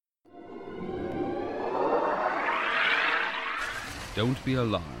Don't be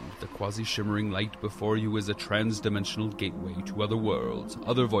alarmed. The quasi-shimmering light before you is a trans-dimensional gateway to other worlds,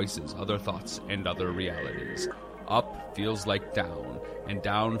 other voices, other thoughts, and other realities. Up feels like down, and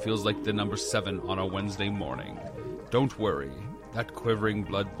down feels like the number 7 on a Wednesday morning. Don't worry. That quivering,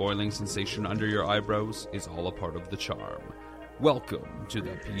 blood-boiling sensation under your eyebrows is all a part of the charm. Welcome to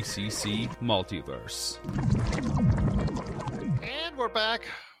the PCC Multiverse. And we're back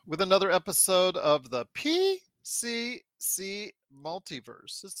with another episode of the PCC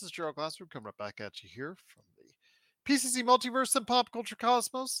Multiverse. This is Gerald Glassford coming right back at you here from the PCC Multiverse and Pop Culture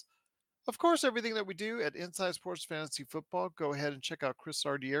Cosmos. Of course, everything that we do at Inside Sports Fantasy Football, go ahead and check out Chris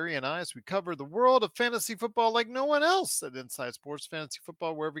Ardieri and I as we cover the world of fantasy football like no one else at Inside Sports Fantasy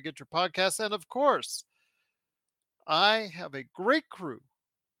Football, wherever you get your podcasts. And of course, I have a great crew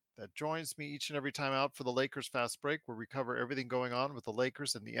that joins me each and every time out for the Lakers Fast Break, where we cover everything going on with the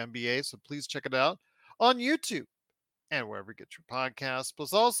Lakers and the NBA. So please check it out on YouTube and wherever you get your podcasts.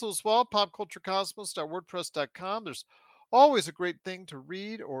 Plus also as well, popculturecosmos.wordpress.com. There's always a great thing to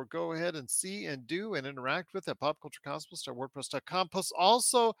read or go ahead and see and do and interact with at popculturecosmos.wordpress.com. Plus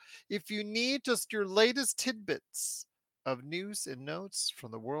also, if you need just your latest tidbits of news and notes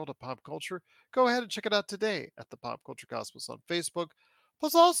from the world of pop culture, go ahead and check it out today at the Pop Culture Cosmos on Facebook.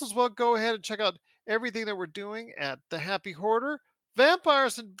 Plus also as well, go ahead and check out everything that we're doing at The Happy Hoarder,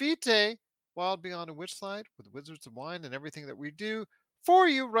 Vampires and Vitae, Wild Beyond a Witchlight with Wizards of Wine, and everything that we do for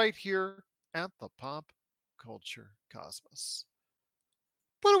you right here at the Pop Culture Cosmos.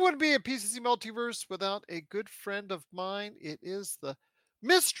 But it wouldn't be a PCC Multiverse without a good friend of mine. It is the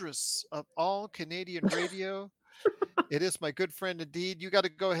mistress of all Canadian radio. It is my good friend indeed. You got to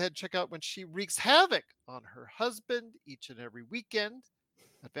go ahead and check out when she wreaks havoc on her husband each and every weekend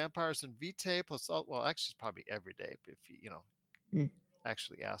at Vampires and Vitae. Plus, well, actually, probably every day if you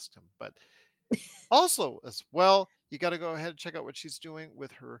actually asked him. But also, as well, you got to go ahead and check out what she's doing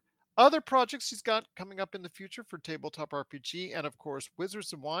with her other projects she's got coming up in the future for Tabletop RPG, and of course,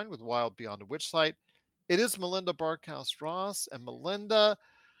 Wizards and Wine with Wild Beyond a Witchlight. It is Melinda Barkhouse Ross, and Melinda,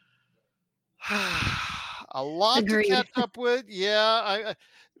 a lot Agreed. to catch up with. Yeah,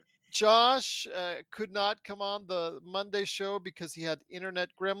 Josh could not come on the Monday show because he had internet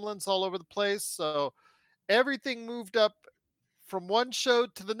gremlins all over the place, so everything moved up from one show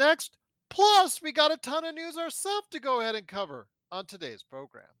to the next. Plus, we got a ton of news ourselves to go ahead and cover on today's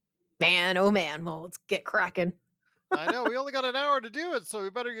program. Man, oh man. Well, let's get cracking. I know, we only got an hour to do it, so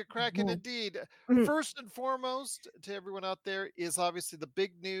we better get cracking indeed. First and foremost, to everyone out there, is obviously the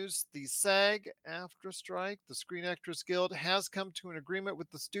big news. The SAG-AFTRA strike, the Screen Actors Guild, has come to an agreement with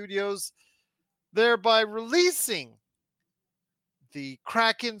the studios, thereby releasing the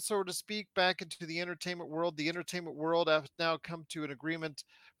Kraken, so to speak, back into the entertainment world. The entertainment world has now come to an agreement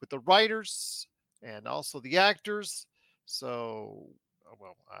with the writers and also the actors. So,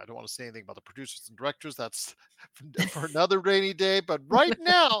 well, I don't want to say anything about the producers and directors. That's for another rainy day. But right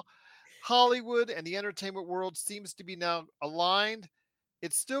now, Hollywood and the entertainment world seems to be now aligned.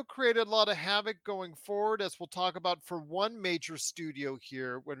 It still created a lot of havoc going forward, as we'll talk about for one major studio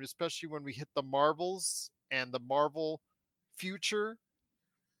here, especially when we hit the Marvels and the Marvel future.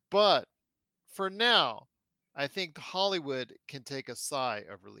 But for now, I think Hollywood can take a sigh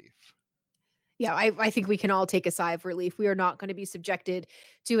of relief. Yeah, I think we can all take a sigh of relief. We are not going to be subjected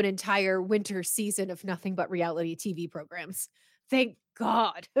to an entire winter season of nothing but reality TV programs. Thank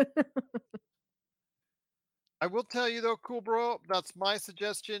God. I will tell you though, cool bro, that's my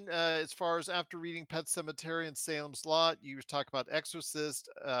suggestion. As far as after reading Pet Sematary and Salem's Lot, you talk about Exorcist,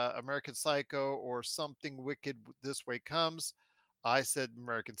 American Psycho, or Something Wicked This Way Comes. I said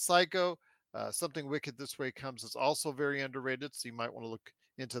American Psycho. Something Wicked This Way Comes is also very underrated, so you might want to look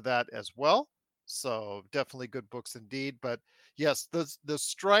into that as well. So definitely good books indeed. But yes, the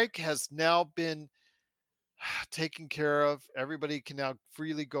strike has now been taken care of. Everybody can now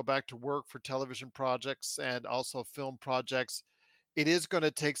freely go back to work for television projects and also film projects. It is going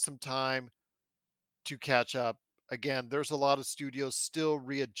to take some time to catch up. Again, there's a lot of studios still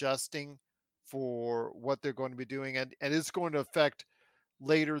readjusting for what they're going to be doing, and it's going to affect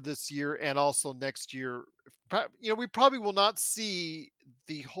later this year and also next year. We probably will not see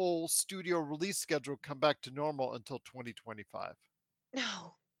the whole studio release schedule come back to normal until 2025.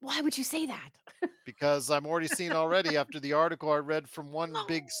 No. Why would you say that? Because I'm already seeing already after the article I read from one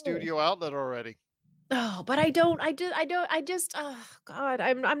big studio outlet already. Oh, but I just, oh God,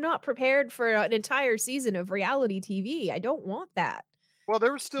 I'm not prepared for an entire season of reality TV. I don't want that. Well,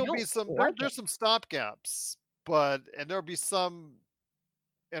 there will still be like there's some stopgaps, and there'll be some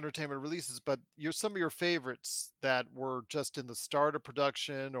entertainment releases, but some of your favorites that were just in the start of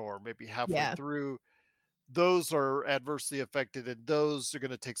production or maybe halfway through, those are adversely affected, and those are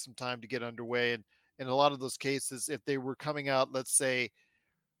going to take some time to get underway. And in a lot of those cases, if they were coming out, let's say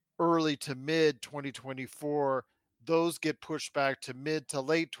early to mid 2024, those get pushed back to mid to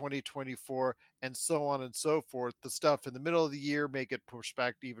late 2024, and so on and so forth. The stuff in the middle of the year may get pushed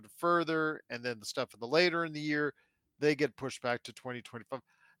back even further, and then the stuff in the later in the year, they get pushed back to 2025.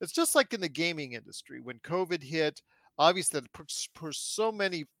 It's just like in the gaming industry. When COVID hit, obviously that pushed so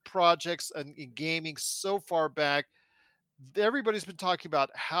many projects in gaming so far back. Everybody's been talking about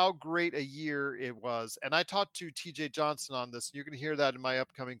how great a year it was. And I talked to TJ Johnson on this. And you're going to hear that in my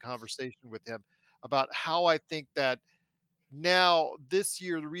upcoming conversation with him about how I think that now this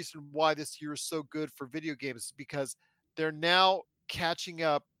year, the reason why this year is so good for video games is because they're now catching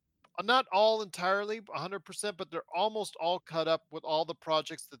up. Not all entirely 100%, but they're almost all cut up with all the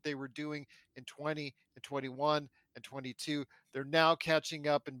projects that they were doing in 20 and 21 and 22. They're now catching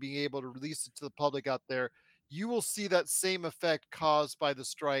up and being able to release it to the public out there. You will see that same effect caused by the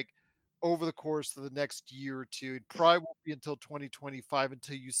strike over the course of the next year or two. It probably won't be until 2025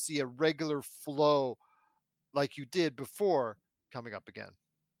 until you see a regular flow like you did before coming up again.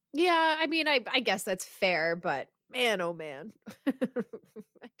 Yeah, I mean, I guess that's fair, but man, oh man.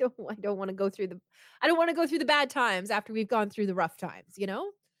 I don't wanna go through the bad times after we've gone through the rough times, you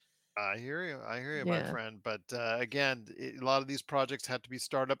know? I hear you. I hear you, my Yeah. friend. But again, a lot of these projects had to be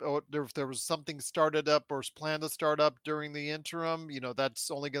started up. Oh, if there was something started up or is planned to start up during the interim, that's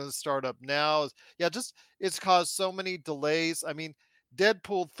only going to start up now. Yeah, just it's caused so many delays. I mean,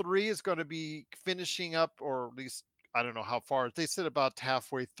 Deadpool 3 is going to be finishing up, or at least I don't know how far. They said about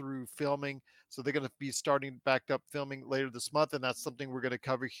halfway through filming. So they're going to be starting back up filming later this month. And that's something we're going to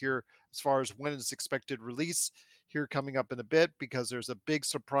cover here as far as when it's expected release here coming up in a bit, because there's a big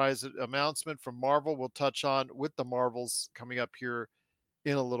surprise announcement from Marvel we'll touch on with the Marvels coming up here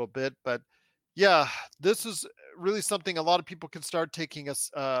in a little bit. But yeah, this is really something a lot of people can start taking a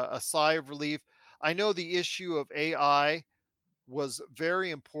sigh of relief. I know the issue of AI was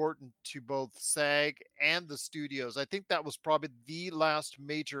very important to both SAG and the studios. I think that was probably the last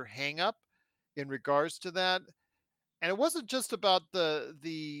major hangup in regards to that. And it wasn't just about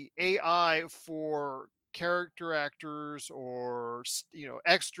the AI for character actors or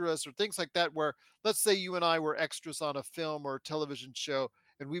extras or things like that, where let's say you and I were extras on a film or a television show,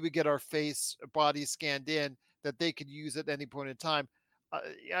 and we would get our face body scanned in, that they could use at any point in time. uh,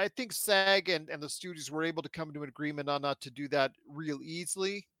 I think SAG and the studios were able to come to an agreement on not to do that real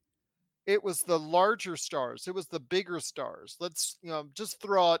easily. It was the larger stars. It was the bigger stars. Let's, just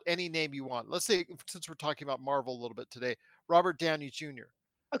throw out any name you want. Let's say, since we're talking about Marvel a little bit today, Robert Downey Jr.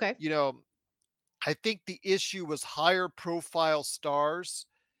 Okay. You know, I think the issue was higher profile stars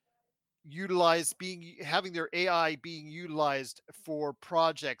utilized being having their AI being utilized for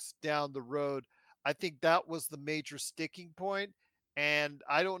projects down the road. I think that was the major sticking point, and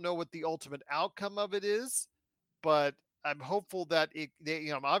I don't know what the ultimate outcome of it is, but I'm hopeful that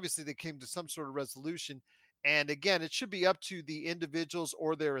obviously they came to some sort of resolution. And again, it should be up to the individuals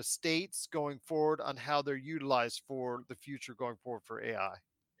or their estates going forward on how they're utilized for the future going forward for AI.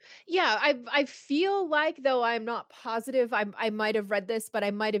 Yeah, I feel like, though I'm not positive, I might have read this, but I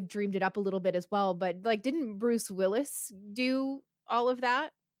might have dreamed it up a little bit as well, but, like, didn't Bruce Willis do all of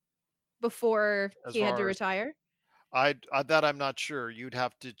that before As he had to far as retire? that I'm not sure. We'd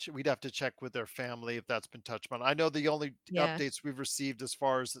have to check with their family if that's been touched on. I know the only Yeah. updates we've received as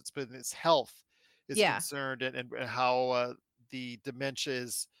far as it's been his health is Yeah. concerned, and how the dementia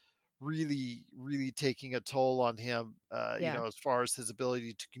is really, really taking a toll on him, Yeah. as far as his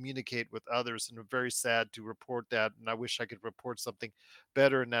ability to communicate with others. And I'm very sad to report that. And I wish I could report something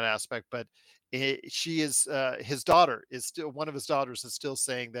better in that aspect. But his daughter is still, one of his daughters is still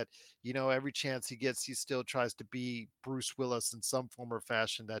saying that, every chance he gets, he still tries to be Bruce Willis in some form or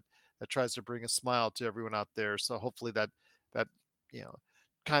fashion that tries to bring a smile to everyone out there. So hopefully that, you know,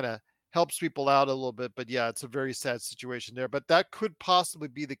 kind of helps people out a little bit. But yeah, it's a very sad situation there. But that could possibly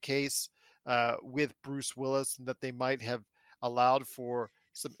be the case with Bruce Willis, and that they might have allowed for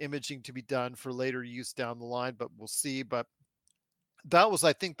some imaging to be done for later use down the line. But we'll see. But that was,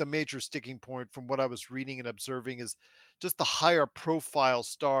 I think, the major sticking point from what I was reading and observing, is just the higher profile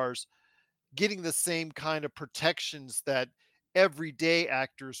stars getting the same kind of protections that everyday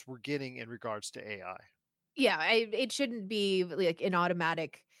actors were getting in regards to AI. Yeah, it shouldn't be like an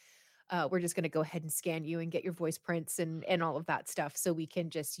automatic, we're just gonna go ahead and scan you and get your voice prints and all of that stuff so we can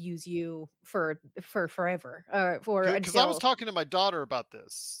just use you for forever, for Because I was until. talking to my daughter about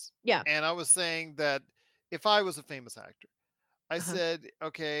this, Yeah. and I was saying that if I was a famous actor, I Uh-huh. said,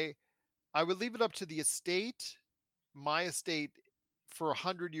 okay, I would leave it up to the estate, my estate, for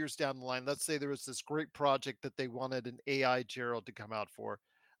 100 years down the line, let's say there was this great project that they wanted an AI Gerald to come out for.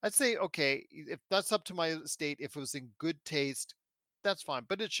 I'd say, okay, if that's up to my estate, if it was in good taste, that's fine.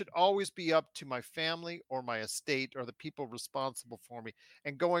 But it should always be up to my family or my estate or the people responsible for me.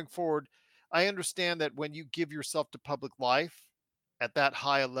 And going forward, I understand that when you give yourself to public life at that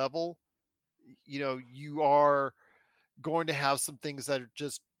high a level, you are going to have some things that are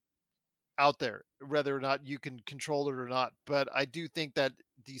just out there, whether or not you can control it or not. But I do think that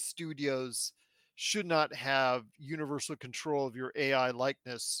these studios should not have universal control of your AI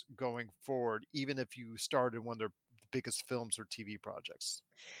likeness going forward, even if you started one of their biggest films or TV projects.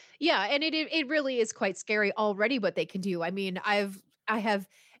 Yeah, and it really is quite scary already what they can do. I mean, I have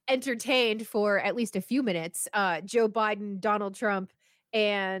entertained for at least a few minutes Joe Biden, Donald Trump,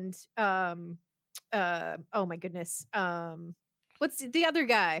 and oh my goodness. What's the other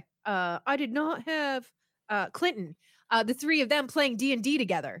guy? I did not have Clinton. The three of them playing D&D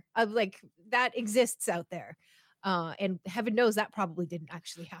together. Like that exists out there. And heaven knows that probably didn't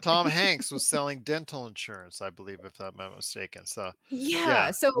actually happen. Tom Hanks was selling dental insurance, I believe, if I'm not mistaken. So, Yeah,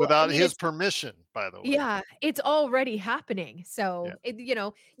 yeah, so I without mean his it's permission, by the way. yeah, it's already happening. Yeah. So,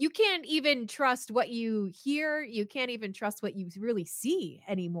 you can't even trust what you hear. You can't even trust what you really see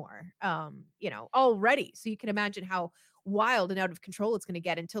anymore. Already. So you can imagine how wild and out of control it's going to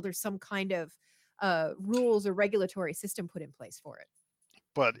get until there's some kind of rules or regulatory system put in place for it.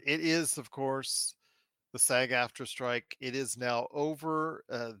 But it is, of course, the SAG-AFTRA strike. It is now over.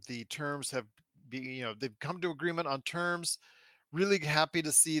 The terms have they've come to agreement on terms. Really happy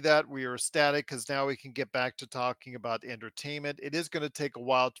to see that. We are ecstatic because now we can get back to talking about entertainment. It is going to take a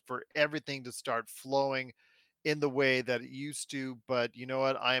while for everything to start flowing in the way that it used to. But you know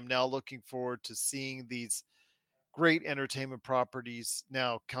what? I am now looking forward to seeing these great entertainment properties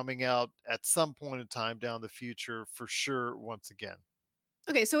now coming out at some point in time down the future for sure once again.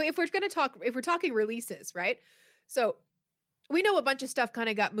 Okay, so if we're talking releases, right? So we know a bunch of stuff kind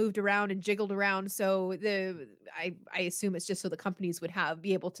of got moved around and jiggled around. So I assume it's just so the companies would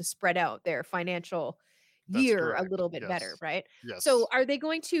be able to spread out their financial That's year a correct. little bit better, Yes. right? So Yes. are they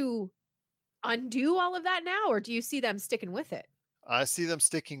going to undo all of that now, or do you see them sticking with it? I see them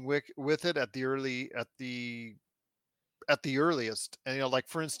sticking with it at the earliest. And like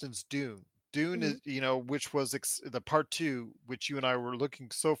for instance, Dune. Dune Mhm. is which was the part two, which you and I were looking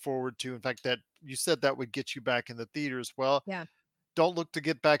so forward to. In fact, that you said that would get you back in the theaters. Well, Yeah. don't look to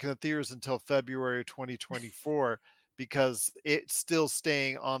get back in the theaters until February 2024 because it's still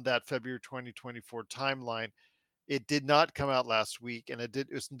staying on that February 2024 timeline. It did not come out last week, and it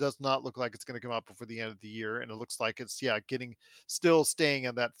does not look like it's going to come out before the end of the year. And it looks like it's getting still staying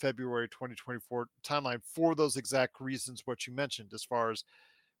on that February 2024 timeline for those exact reasons what you mentioned, as far as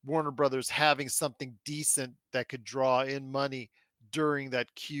Warner Brothers having something decent that could draw in money during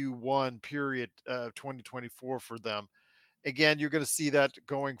that Q1 period of 2024 for them. Again, you're going to see that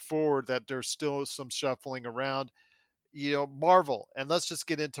going forward, that there's still some shuffling around. Marvel, and let's just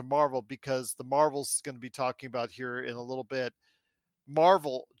get into Marvel because the Marvel's going to be talking about here in a little bit.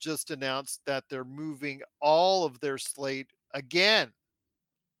 Marvel just announced that they're moving all of their slate again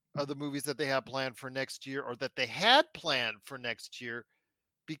of the movies that they have planned for next year, or that they had planned for next year,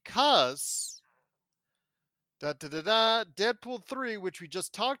 because Deadpool 3, which we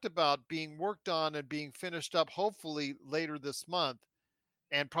just talked about being worked on and being finished up hopefully later this month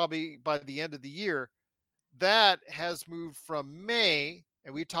and probably by the end of the year, that has moved from May,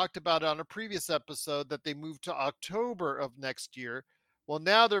 and we talked about it on a previous episode that they moved to October of next year. Well,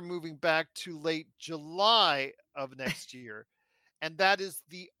 now they're moving back to late July of next year. And that is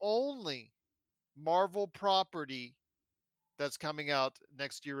the only Marvel property that's coming out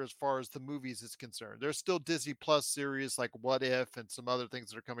next year as far as the movies is concerned. There's still Disney Plus series like What If and some other things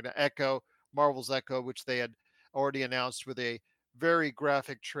that are coming to Echo, Marvel's Echo, which they had already announced with a very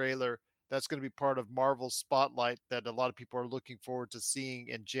graphic trailer. That's going to be part of Marvel's Spotlight that a lot of people are looking forward to seeing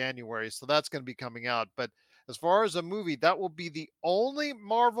in January. So that's going to be coming out. But as far as a movie, that will be the only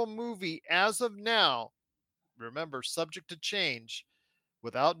Marvel movie as of now. Remember, subject to change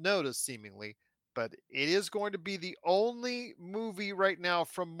without notice, seemingly. But it is going to be the only movie right now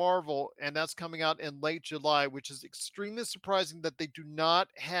from Marvel, and that's coming out in late July, which is extremely surprising that they do not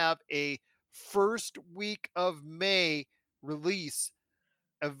have a first week of May release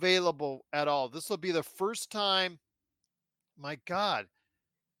available at all. This will be the first time, my God,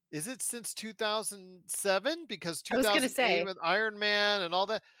 is it since 2007? Because I was gonna 2008 say, with Iron Man and all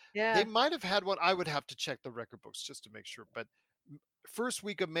that, they yeah, might have had one. I would have to check the record books just to make sure. But first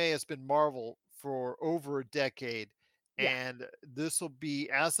week of May has been Marvel for over a decade. yeah. And this will be,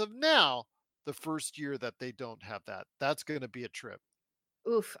 as of now, the first year that they don't have that. That's going to be a trip.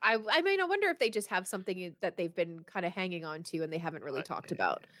 Oof. I mean, I wonder if they just have something that they've been kind of hanging on to and they haven't really I, talked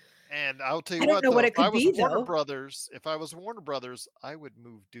about. and I'll tell you I don't what, know what though, it could be though. If I was Warner Brothers, I would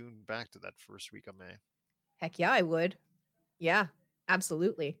move Dune back to that first week of May. Heck yeah, I would. Yeah,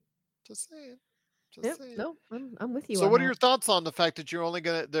 absolutely. Just saying. Just Yep. saying. No, I'm with you So, on what are your that. thoughts on the fact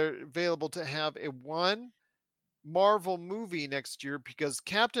that they're available to have a one Marvel movie next year because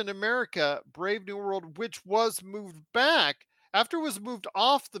Captain America Brave New World, which was moved back after it was moved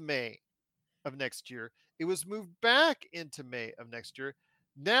off the May of next year, it was moved back into May of next year.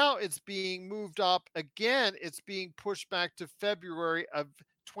 Now it's being moved up again. It's being pushed back to February of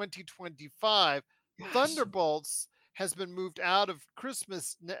 2025. Gosh. Thunderbolts has been moved out of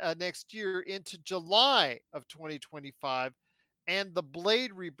Christmas next year into July of 2025. And the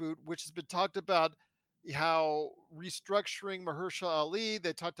Blade reboot, which has been talked about, how restructuring Mahershala Ali,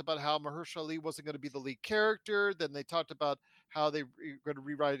 they talked about how Mahershala Ali wasn't going to be the lead character. Then they talked about how they were going to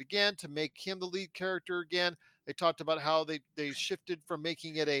rewrite it again to make him the lead character again. They talked about how they shifted from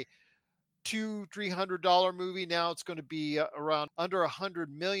making it a $200-300 movie. Now it's going to be around under $100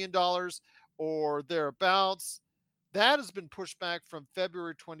 million or thereabouts. That has been pushed back from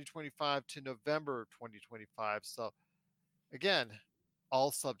February 2025 to November 2025. So again,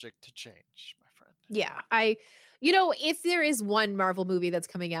 all subject to change, my friend. Yeah, if there is one Marvel movie that's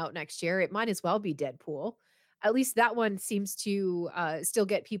coming out next year, it might as well be Deadpool. At least that one seems to still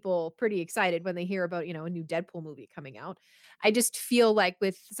get people pretty excited when they hear about, a new Deadpool movie coming out. I just feel like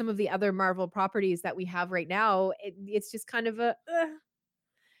with some of the other Marvel properties that we have right now, it's just kind of a,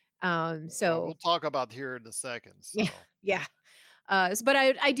 We'll so talk about here in a second. yeah, So yeah. But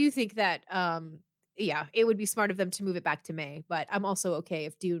I do think that, yeah, it would be smart of them to move it back to May, but I'm also okay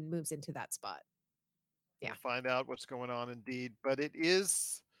if Dune moves into that spot. we'll Yeah. find out what's going on indeed. But it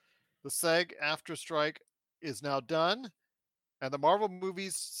is the SAG-AFTRA strike is now done, and the Marvel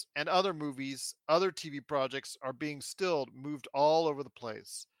movies and other movies, other TV projects are being stilled, moved all over the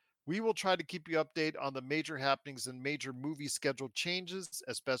place. We will try to keep you updated on the major happenings and major movie schedule changes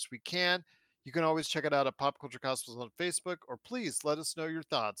as best we can. You can always check it out at Pop Culture Cosmos on Facebook, or please let us know your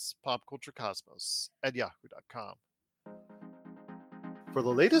thoughts, popculturecosmos@yahoo.com. For the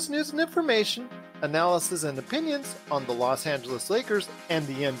latest news and information, analysis and opinions on the Los Angeles Lakers and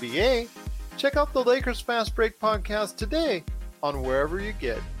the NBA, check out the Lakers Fast Break podcast today on wherever you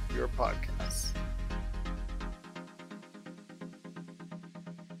get your podcasts.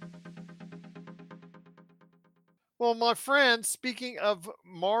 Well, my friend, speaking of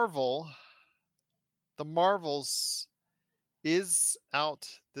Marvel, The Marvels is out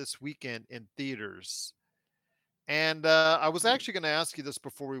this weekend in theaters. And I was actually going to ask you this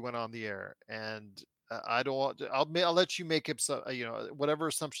before we went on the air, and I don't want. I'll let you make up so whatever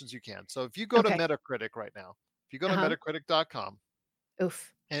assumptions you can. So if you go to Okay. Metacritic right now, if you go to Uh-huh. Metacritic.com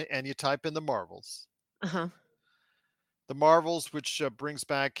Oof. and you type in Uh-huh. the Marvels, which brings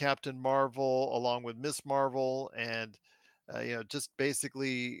back Captain Marvel along with Miss Marvel, and just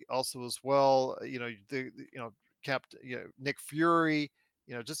basically also as well, Captain, Nick Fury,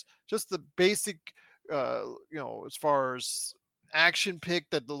 just the basic, as far as action pick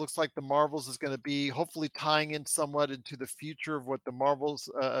that looks like the Marvels is going to be, hopefully tying in somewhat into the future of what the Marvel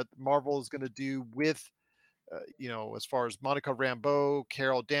is going to do with. As far as Monica Rambeau,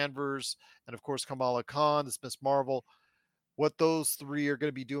 Carol Danvers, and of course Kamala Khan, this Miss Marvel, what those three are going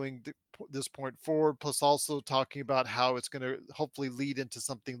to be doing this point forward, plus also talking about how it's going to hopefully lead into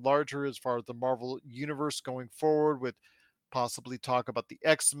something larger as far as the Marvel universe going forward, with possibly talk about the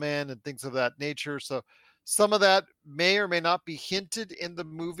X-Men and things of that nature. So some of that may or may not be hinted in the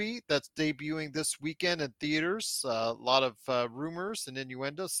movie that's debuting this weekend in theaters. A lot of rumors and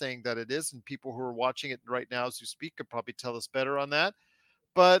innuendo saying that it is, and people who are watching it right now as you speak could probably tell us better on that.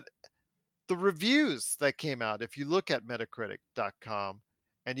 But the reviews that came out, if you look at metacritic.com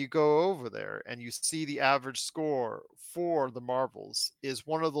and you go over there and you see the average score for the Marvels is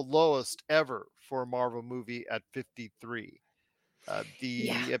one of the lowest ever for a Marvel movie at 53. Yeah.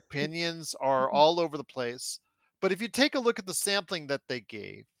 The opinions are Mhm. all over the place. But if you take a look at the sampling that they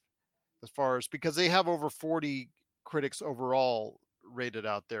gave, as far as, because they have over 40 critics overall rated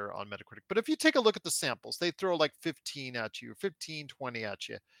out there on Metacritic. But if you take a look at the samples, they throw like 15 at you, 15, 20 at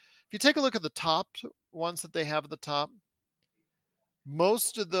you. If you take a look at the top ones that they have at the top,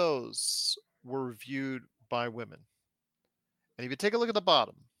 most of those were reviewed by women. And if you take a look at the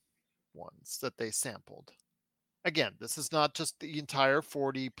bottom ones that they sampled, again, this is not just the entire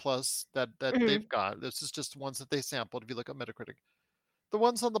 40 plus that Mhm. they've got. This is just ones that they sampled. If you look at Metacritic, the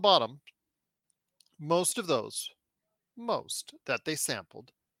ones on the bottom, most of those, most that they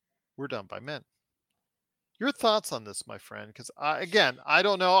sampled were done by men. Your thoughts on this, my friend? Because again, I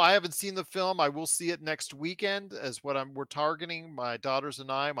don't know. I haven't seen the film. I will see it next weekend, as what we're targeting. My daughters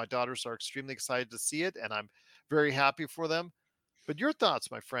and I. My daughters are extremely excited to see it, and I'm very happy for them. But your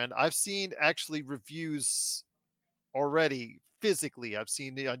thoughts, my friend? I've seen actually reviews already physically. I've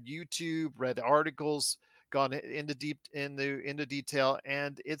seen it on YouTube, read articles, gone into into detail,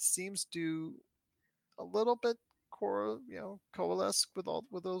 and it seems to a little bit coalesce with all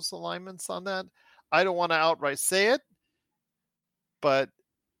with those alignments on that. I don't want to outright say it, but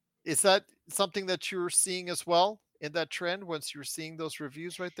is that something that you're seeing as well in that trend once you're seeing those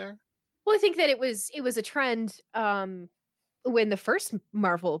reviews right there? Well, I think that it was a trend, when the first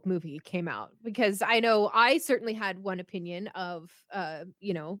Marvel movie came out, because I know I certainly had one opinion of,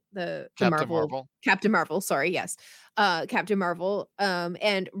 the Captain Marvel Marvel. Captain Marvel, sorry, yes. Captain Marvel,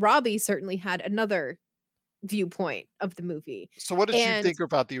 and Robbie certainly had another viewpoint of the movie. So what did you And think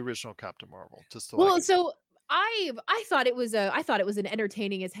about the original Captain Marvel? Just so I well, can. so I thought I thought it was an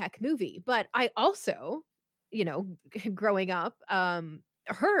entertaining as heck movie, but I also, you know, growing up,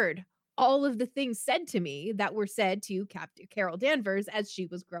 heard all of the things said to me that were said to Captain Carol Danvers as she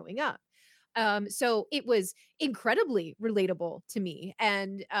was growing up. So it was incredibly relatable to me,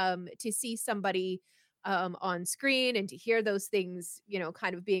 and to see somebody on screen and to hear those things,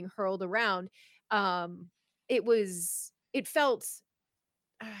 kind of being hurled around, um, it felt,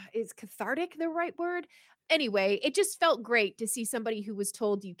 is cathartic the right word? Anyway, it just felt great to see somebody who was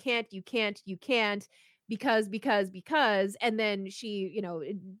told you can't, you can't, you can't, because, and then she,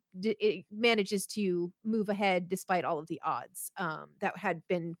 it manages to move ahead despite all of the odds that had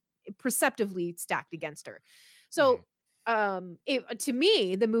been perceptively stacked against her. Mhm, So, to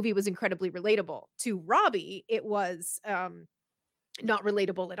me, the movie was incredibly relatable. To Robbie, it was not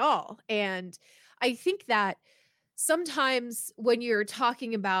relatable at all. And I think that sometimes when you're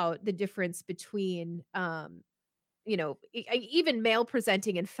talking about the difference between even male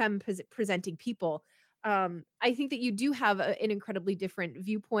presenting and presenting people, I think that you do have an incredibly different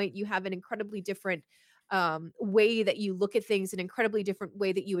viewpoint. You have an incredibly different way that you look at things, an incredibly different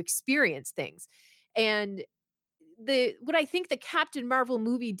way that you experience things. And the what I think the Captain Marvel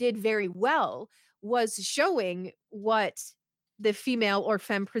movie did very well was showing what the female or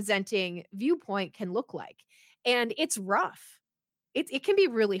femme presenting viewpoint can look like. And it's rough. It can be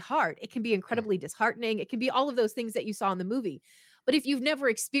really hard. It can be mhm, incredibly disheartening. It can be all of those things that you saw in the movie. But if you've never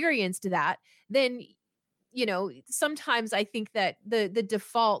experienced that, then sometimes I think that the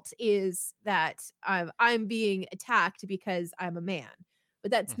default is that I'm being attacked because I'm a man.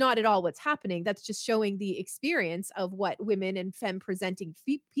 But that's mhm, not at all what's happening. That's just showing the experience of what women and femme presenting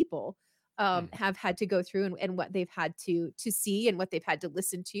people mhm, have had to go through, and what they've had to see, and what they've had to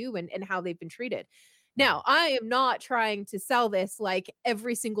listen to, and how they've been treated. mhm, Now, I am not trying to sell this like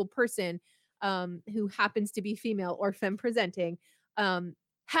every single person who happens to be female or femme presenting um,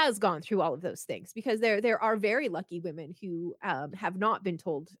 has gone through all of those things, because there are very lucky women who have not been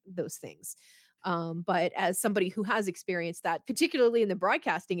told those things. But as somebody who has experienced that, particularly in the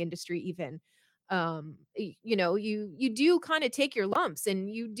broadcasting industry, even you do kind of take your lumps,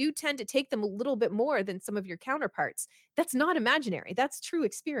 and you do tend to take them a little bit more than some of your counterparts. That's not imaginary. That's true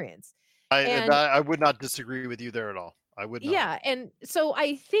experience. And I would not disagree with you there at all. I would not. yeah, and so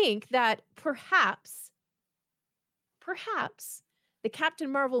I think that perhaps the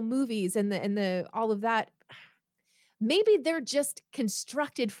Captain Marvel movies and the all of that, maybe they're just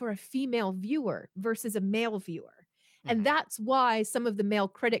constructed for a female viewer versus a male viewer. And Mhm, that's why some of the male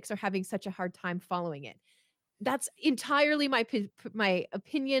critics are having such a hard time following it. That's entirely my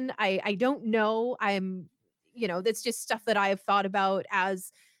opinion. I don't know. That's just stuff that I have thought about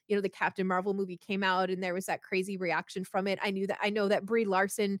as, the Captain Marvel movie came out and there was that crazy reaction from it. I know that Brie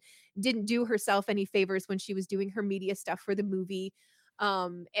Larson didn't do herself any favors when she was doing her media stuff for the movie,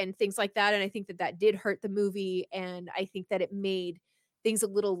 and things like that, and I think that that did hurt the movie, and I think that it made things a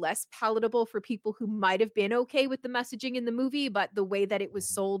little less palatable for people who might have been okay with the messaging in the movie, but the way that it was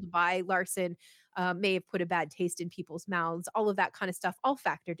mhm. sold by Larson may have put a bad taste in people's mouths. All of that kind of stuff all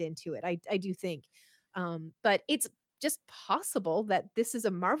factored into it. I do think, but it's just possible that this is a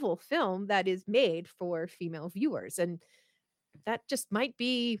Marvel film that is made for female viewers, and that just might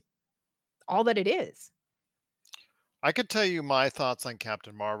be all that it is. I could tell you my thoughts on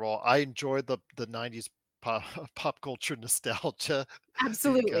Captain Marvel. I enjoyed the 90s pop, pop culture nostalgia because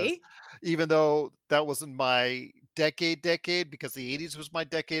Absolutely. even though that wasn't my decade, because the 80s was my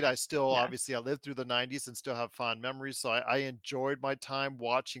decade, I still Yeah. obviously I lived through the 90s and still have fond memories. So I enjoyed my time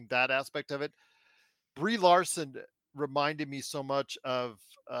watching that aspect of it. Brie Larson reminded me so much of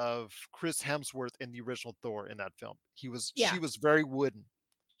Chris Hemsworth in the original Thor in that film. She Yeah. was very wooden.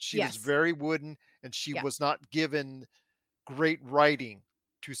 She was Yes. very wooden, and she Yeah. was not given great writing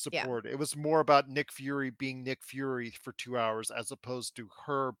to Yeah. support. It was more about Nick Fury being Nick Fury for 2 hours as opposed to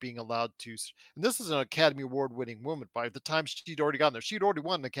her being allowed to. And this is an Academy Award winning woman. By the time she'd already gotten there, she'd already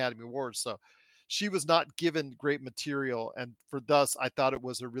won an Academy Award. So she was not given great material. And for thus, I thought it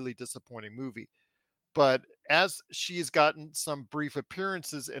was a really disappointing movie. But as she's gotten some brief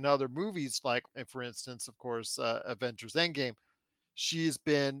appearances in other movies, like, for instance, of course, Avengers Endgame, she's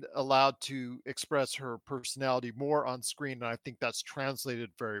been allowed to express her personality more on screen. And I think that's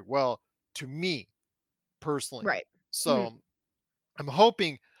translated very well to me personally. Right. Mhm. So I'm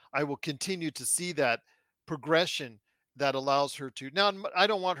hoping I will continue to see that progression that allows her to. Now, I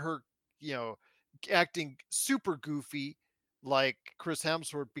don't want her, you know, acting super goofy like Chris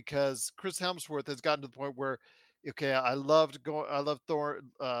Hemsworth, because Chris Hemsworth has gotten to the point where, okay, I loved Thor,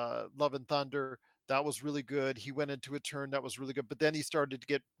 Love and Thunder. That was really good. He went into a turn that was really good, but then he started to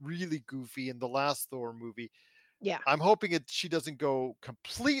get really goofy in the last Thor movie. Yeah. I'm hoping she doesn't go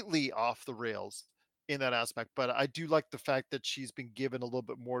completely off the rails in that aspect, but I do like the fact that she's been given a little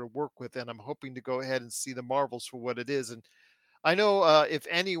bit more to work with, and I'm hoping to go ahead and see the Marvels for what it is. And I know if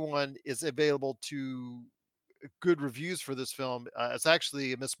anyone is available to good reviews for this film, it's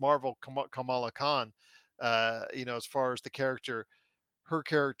actually Miss Marvel, Kamala Khan. As far as the character, her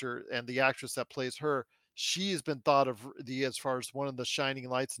character, and the actress that plays her, she has been thought of as far as one of the shining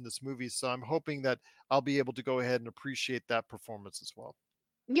lights in this movie. So I'm hoping that I'll be able to go ahead and appreciate that performance as well.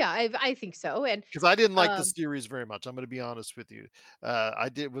 Yeah, I think so. And Because I didn't like the um series very much. I'm going to be honest with you.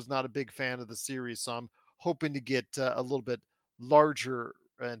 Was not a big fan of the series, so I'm hoping to get a little bit larger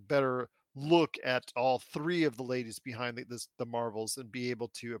and better look at all three of the ladies behind the Marvels, and be able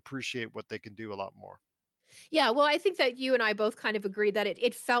to appreciate what they can do a lot more. yeah, well, I think that you and I both kind of agreed that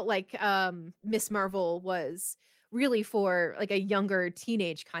it felt like Miss Marvel was really for like a younger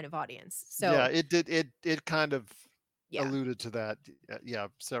teenage kind of audience. Yeah, So, it did. It kind of yeah. alluded to that. Yeah,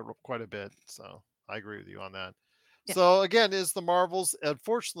 several quite a bit. So I agree with you on that. Yeah. So again, is the Marvels.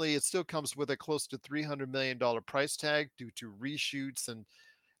 Unfortunately, it still comes with a close to $300 million price tag due to reshoots and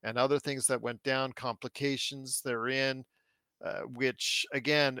other things that went down, complications therein. Which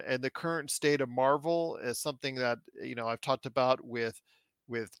again, in the current state of Marvel, is something that I've talked about with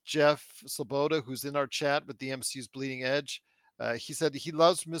Jeff Sloboda, who's in our chat with the MCU's Bleeding Edge. He said he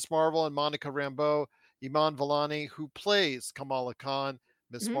loves Miss Marvel and Monica Rambeau. Iman Vellani, who plays Kamala Khan,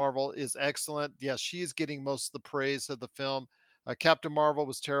 Miss Mhm. Marvel, is excellent. Yes, she is getting most of the praise of the film. Captain Marvel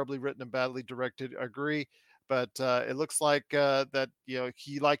was terribly written and badly directed. I agree, but it looks like that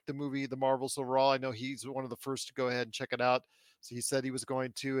he liked the movie, The Marvels overall. I know he's one of the first to go ahead and check it out. So he said he was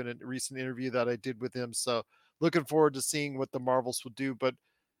going to in a recent interview that I did with him. So looking forward to seeing what the Marvels will do. But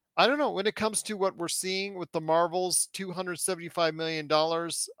I don't know, when it comes to what we're seeing with the Marvels, $275 million.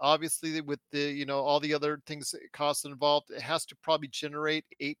 Obviously, with the all the other things, costs involved, it has to probably generate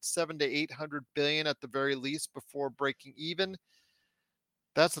 7 to 800 billion at the very least before breaking even.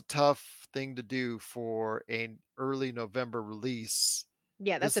 That's a tough thing to do for an early November release.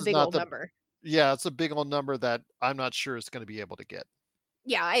 Yeah, that's This a is big not old the number. Yeah, it's a big old number that I'm not sure it's going to be able to get.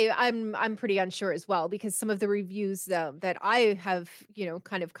 Yeah, I'm pretty unsure as well because some of the reviews that I have,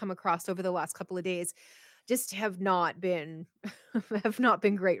 kind of come across over the last couple of days just have not been have not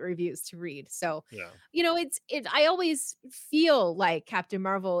been great reviews to read. So, Yeah. I always feel like Captain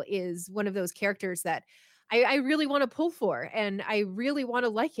Marvel is one of those characters that I really want to pull for, and I really want to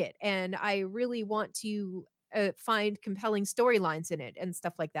like it, and I really want to find compelling storylines in it and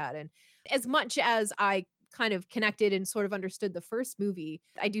stuff like that. And as much as I kind of connected and sort of understood the first movie,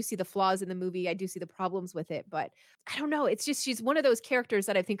 I do see the flaws in the movie. I do see the problems with it, but I don't know. It's just she's one of those characters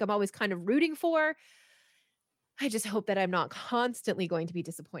that I think I'm always kind of rooting for. I just hope that I'm not constantly going to be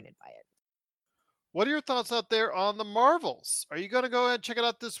disappointed by it. What are your thoughts out there on the Marvels? Are you going to go ahead and check it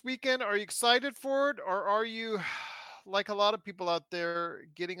out this weekend? Are you excited for it? Or are you, like a lot of people out there,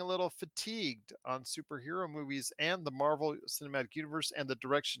 getting a little fatigued on superhero movies and the Marvel Cinematic Universe and the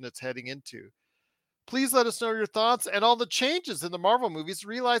direction it's heading into? Please let us know your thoughts and all the changes in the Marvel movies,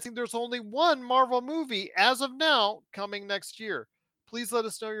 realizing there's only one Marvel movie as of now coming next year. Please let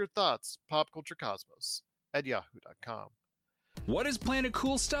us know your thoughts. PopCultureCosmos at yahoo.com. What is Planet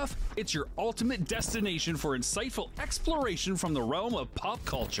Cool Stuff? It's your ultimate destination for insightful exploration from the realm of pop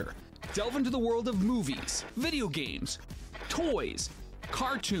culture. Delve into the world of movies, video games, toys,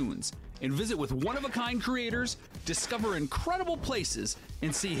 cartoons, and visit with one-of-a-kind creators, discover incredible places,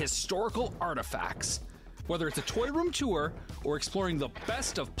 and see historical artifacts. Whether it's a toy room tour or exploring the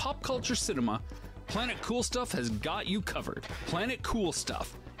best of pop culture cinema, Planet Cool Stuff has got you covered. Planet Cool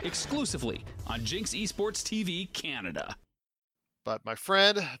Stuff, exclusively on Jinx Esports TV Canada. But my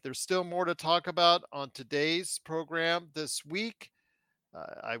friend, there's still more to talk about on today's program this week.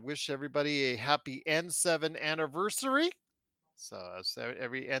 I wish everybody a happy N7 anniversary. So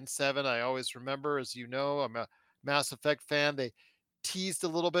every N7, I always remember, as you know, I'm a Mass Effect fan. They teased a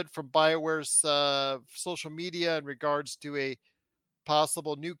little bit from BioWare's social media in regards to a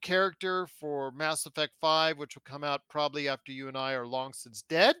possible new character for Mass Effect 5, which will come out probably after you and I are long since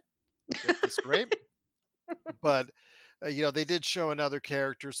dead at this rate. But they did show another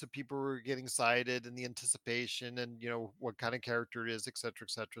character, so people were getting excited and the anticipation, and what kind of character it is, et cetera,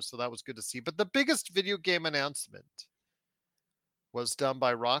 et cetera. So that was good to see. But the biggest video game announcement was done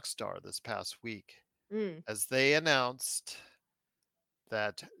by Rockstar this past week, Mm, as they announced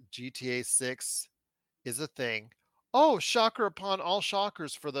that GTA 6 is a thing. Oh, shocker upon all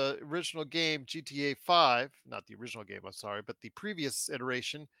shockers for the original game, GTA 5, not the original game, I'm sorry, but the previous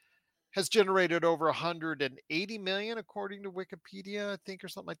iteration has generated over 180 million according to Wikipedia, I think, or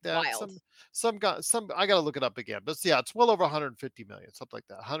something like that. wild. Some I got to look it up again. But yeah, it's well over 150 million, something like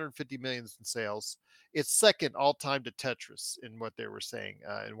that. 150 millions in sales. It's second all time to Tetris in what they were saying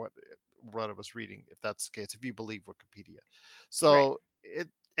and what I was reading, if that's the case, if you believe Wikipedia. Right. So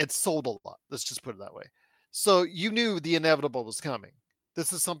it sold a lot. Let's just put it that way. So you knew the inevitable was coming.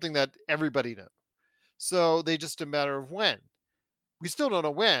 This is something that everybody knew. So they just a matter of when. We still don't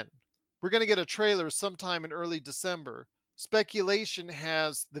know when. We're going to get a trailer sometime in early December. Speculation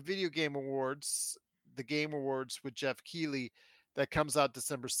has the Video Game Awards, the Game Awards with Jeff Keighley, that comes out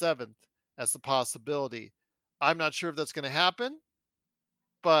December 7th as a possibility. I'm not sure if that's going to happen,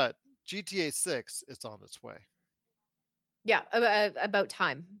 but GTA 6 is on its way. Yeah, about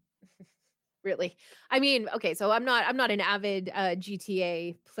time. Really. I mean, okay, so I'm not an avid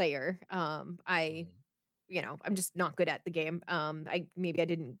GTA player. I'm just not good at the game. I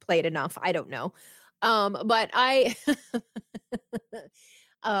didn't play it enough. I don't know. But I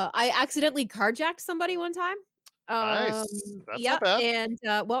I accidentally carjacked somebody one time. Nice. That's Yeah, not bad. and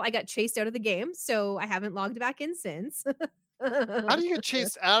well, I got chased out of the game, so I haven't logged back in since. How do you get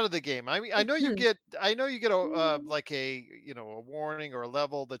chased out of the game? I mean, I know you get a like a warning or a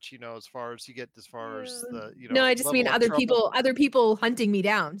level that as far as you get as far Yeah. as the No, I just mean level of trouble. other people hunting me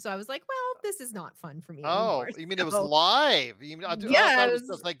down. So I was like, well, this is not fun for me Oh, anymore. you mean it was So live? You mean, I thought it was yes.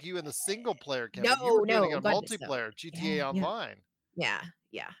 just like you in the single player campaign. You were No, doing it no, on goodness no. multiplayer, Yeah, GTA yeah. Online. Yeah,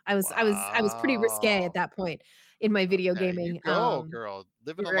 yeah. I was pretty risque at Wow. that point in my video Okay, you gaming. go, girl.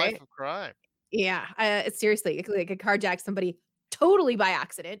 Living a life Right? of crime. Yeah. Seriously, like I carjacked somebody totally by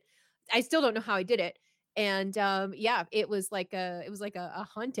accident. I still don't know how I did it. And yeah, it was like a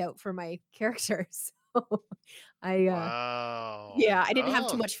hunt out for my characters. So I Wow. yeah, I didn't have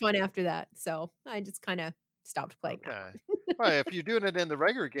too Oh, much fun after that. So I just kind of stopped playing that okay. one. Well, if you're doing it in the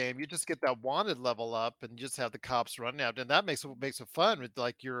regular game, you just get that wanted level up and you just have the cops running out, and that makes it fun. With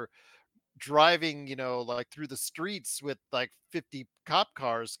like you're driving, like through the streets with like 50 cop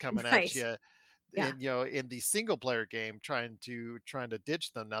cars coming at Right. you Yeah. in the single player game, trying to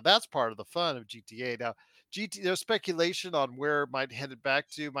ditch them. Now that's part of the fun of GTA. Now there's speculation on where it might head back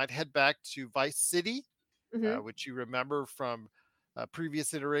to Vice City, Mhm. which you remember from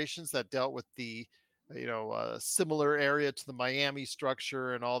previous iterations that dealt with the similar area to the Miami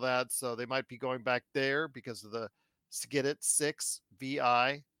structure and all that. So they might be going back there because of the get it 6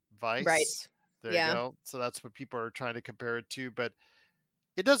 VI Right. Vice. There you Yeah. go. So that's what people are trying to compare it to, but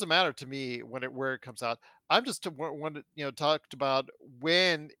it doesn't matter to me where it comes out. I'm just one talked about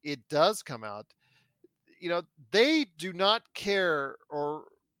when it does come out. They do not care, or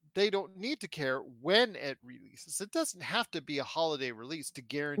they don't need to care when it releases. It doesn't have to be a holiday release to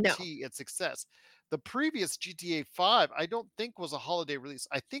No. guarantee its success. The previous GTA 5, I don't think was a holiday release.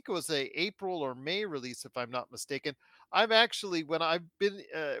 I think it was a April or May release, if I'm not mistaken. I've actually, when I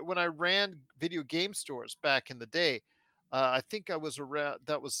ran video game stores back in the day, I think I was around.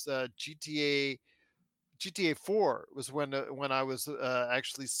 That was GTA 4 was when I was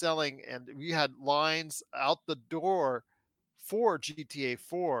actually selling, and we had lines out the door for GTA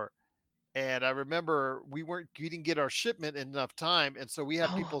 4. And I remember we didn't get our shipment in enough time, and so we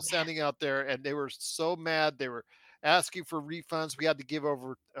had Oh, people man. standing out there, and they were so mad. They were asking for refunds. We had to give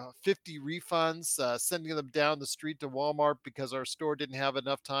over 50 refunds, sending them down the street to Walmart because our store didn't have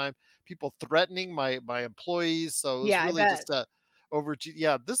enough time. People threatening my employees. So it was Yeah, I really bet. just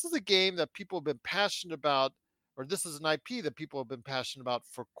yeah. This is a game that people have been passionate about, or this is an IP that people have been passionate about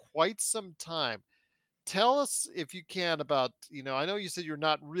for quite some time. Tell us, if you can, about, I know you said you're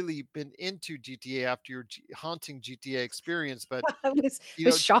not really been into GTA after your haunting GTA experience, but It was you it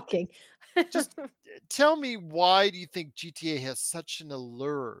was know shocking. just tell me, why do you think GTA has such an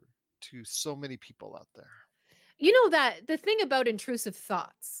allure to so many people out there? You know that the thing about intrusive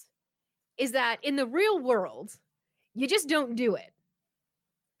thoughts is that in the real world, you just don't do it.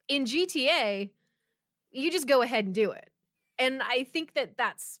 In GTA, you just go ahead and do it. And I think that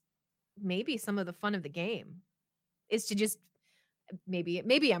that's maybe some of the fun of the game is to just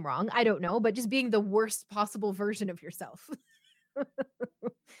maybe I'm wrong, I don't know, but just being the worst possible version of yourself.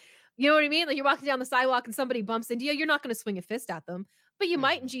 You know what I mean? Like you're walking down the sidewalk and somebody bumps into you, you're not going to swing a fist at them, but you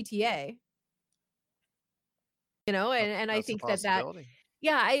might in Mhm. GTA, you know, and I That's a think that possibility.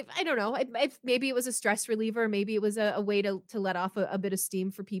 yeah, I don't know. Maybe it was a stress reliever. Maybe it was a way to let off a bit of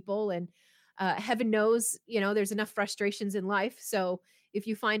steam for people. And heaven knows, you know, there's enough frustrations in life. So if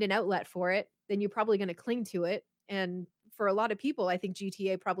you find an outlet for it, then you're probably going to cling to it. And for a lot of people, I think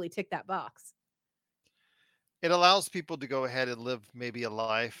GTA probably ticked that box. It allows people to go ahead and live maybe a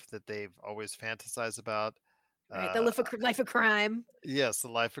life that they've always fantasized about. Right, the Uh, life of crime, yes, the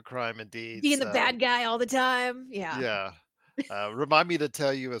life of crime indeed. being the bad guy all the time. Yeah. Yeah. Remind me to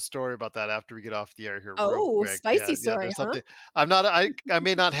tell you a story about that after we get off the air here real Oh, quick. Yeah, spicy yeah, story, there's huh? something I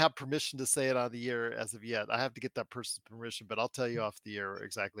may not have permission to say it on the air as of yet. I have to get that person's permission, but I'll tell you off the air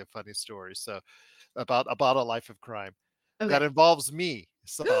exactly a funny story. So about a life of crime that Okay. involves me.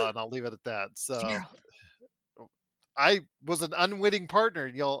 So and I'll leave it at that. So Gerald. I was an unwitting partner.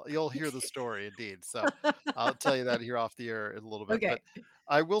 You'll hear the story indeed. So I'll tell you that here off the air in a little bit. But Okay.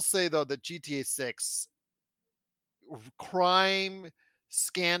 I will say though that GTA 6 crime,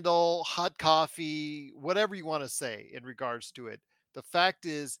 scandal, hot coffee, whatever you want to say in regards to it. The fact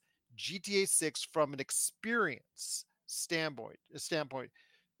is, GTA 6 from an experience standpoint,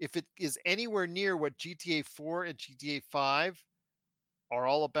 if it is anywhere near what GTA 4 and GTA 5 are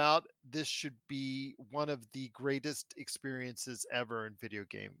all about, this should be one of the greatest experiences ever in video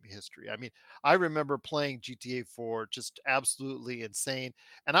game history. I mean, I remember playing GTA 4 just absolutely insane.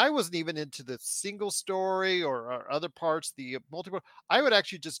 And I wasn't even into the single story or other parts, the multiplayer. I would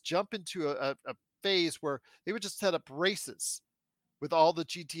actually just jump into a phase where they would just set up races with all the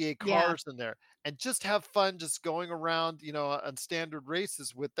GTA Yeah. cars in there and just have fun just going around, on standard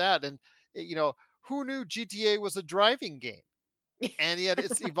races with that. And, who knew GTA was a driving game? And yet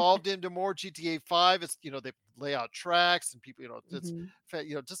it's evolved into more GTA 5. It's, they lay out tracks and people, it's, Mhm.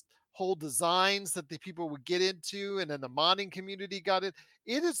 just whole designs that the people would get into. And then the modding community got it.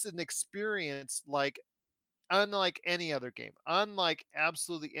 It is an experience like unlike any other game, unlike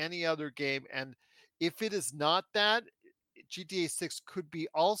absolutely any other game. And if it is not that, GTA 6 could be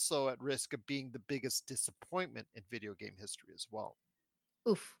also at risk of being the biggest disappointment in video game history as well.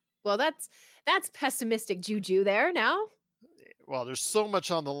 Oof. Well, that's pessimistic juju there now. Well, there's so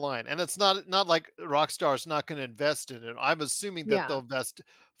much on the line, and it's not like Rockstar's not going to invest in it. I'm assuming that they'll Yeah. invest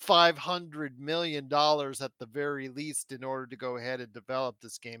 $500 million at the very least in order to go ahead and develop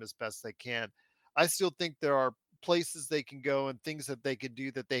this game as best they can. I still think there are places they can go and things that they can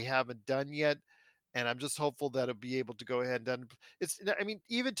do that they haven't done yet. And I'm just hopeful that it'll be able to go ahead and done. I mean,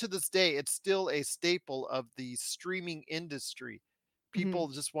 even to this day, it's still a staple of the streaming industry. Mhm. People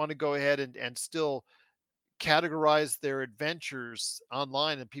just want to go ahead and still categorize their adventures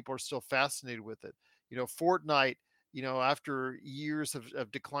online and people are still fascinated with it. Fortnite, after years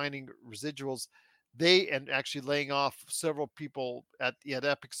of declining residuals, they and actually laying off several people at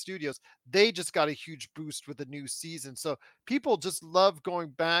Epic Studios, they just got a huge boost with the new season. So people just love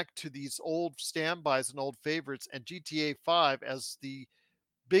going back to these old standbys and old favorites, and GTA 5 as the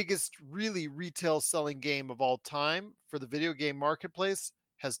biggest really retail selling game of all time for the video game marketplace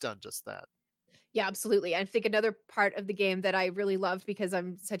has done just that. Yeah, absolutely. I think another part of the game that I really loved because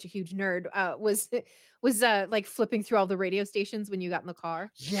I'm such a huge nerd, was like flipping through all the radio stations when you got in the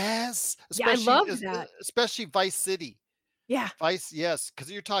car. Yes, Yeah, I especially loved that. especially Vice City. Yeah. Vice, yes, because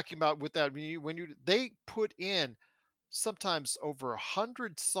 'cause you're talking about with that when you they put in sometimes over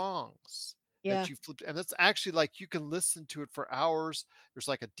 100 songs that Yeah. you flipped, and it's actually like you can listen to it for hours. There's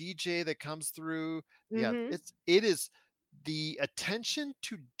like a DJ that comes through. Yeah, Mhm. it is the attention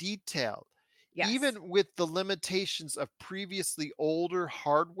to detail, Yes. even with the limitations of previously older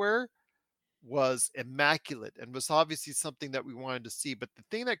hardware was immaculate and was obviously something that we wanted to see. But the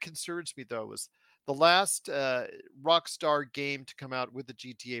thing that concerns me though was the last Rockstar game to come out with the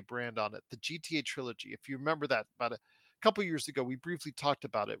GTA brand on it, the GTA trilogy. If you remember that, about a couple years ago, we briefly talked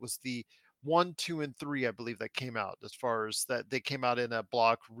about it. It was the one, two, and three, I believe, that came out. As far as that, they came out in a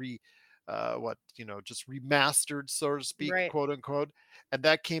block just remastered, so to speak, Right. quote unquote. And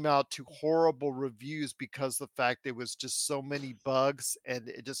that came out to horrible reviews because the fact it was just so many bugs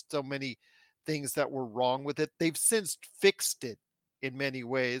and just so many things that were wrong with it. They've since fixed it in many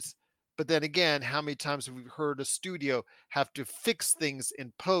ways. But then again, how many times have we heard a studio have to fix things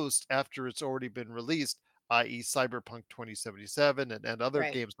in post after it's already been released? i.e. Cyberpunk 2077 and other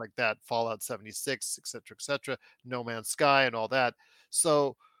Right. games like that, Fallout 76, etc., No Man's Sky and all that.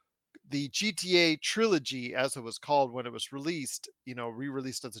 So the GTA trilogy, as it was called when it was released,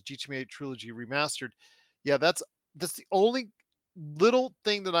 re-released as a GTA trilogy remastered. Yeah, that's the only little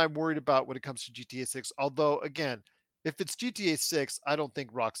thing that I'm worried about when it comes to GTA 6. Although, again, if it's GTA 6, I don't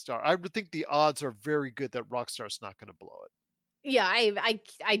think Rockstar. I would think the odds are very good that Rockstar's not going to blow it. Yeah,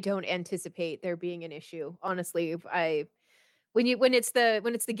 I don't anticipate there being an issue. Honestly, I when it's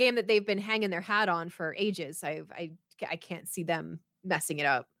the game that they've been hanging their hat on for ages, I can't see them messing it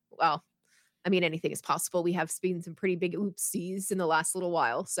up. Well, I mean, anything is possible. We have seen some pretty big oopsies in the last little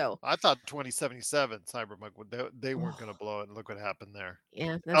while. So, I thought 2077 Cyberpunk they weren't going to blow it, and look what happened there.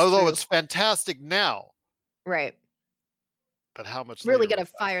 yeah, that's Although true. it's fantastic now, Right. but how much Really later got to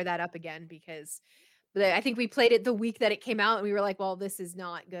was that? fire that up again because I think we played it the week that it came out and we were like, well, this is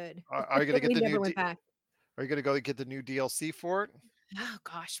not good. Are you going to get We the never went back. Are you going to go get the new DLC for it? Oh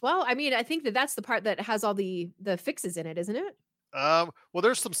gosh. Well, I mean, I think that that's the part that has all the fixes in it, isn't it? Well,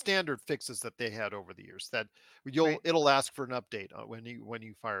 there's some standard fixes that they had over the years that Right. it'll ask for an update when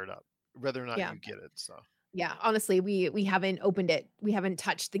you fire it up, whether or not Yeah. you get it. So Yeah, honestly, we haven't opened it. We haven't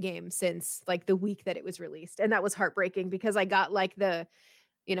touched the game since like the week that it was released. And that was heartbreaking because I got like the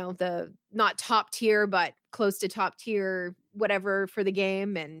not top tier, but close to top tier, whatever for the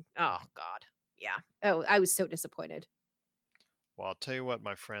game. And oh God. Yeah. Oh, I was so disappointed. well, I'll tell you what,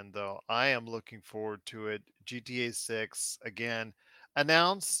 my friend, though, I am looking forward to it. GTA 6 again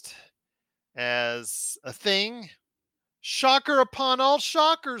announced as a thing. Shocker upon all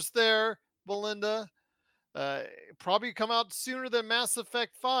shockers there, Belinda. Uh, Probably come out sooner than Mass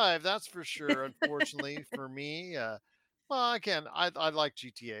Effect 5, that's for sure, unfortunately for me. Well, again, I like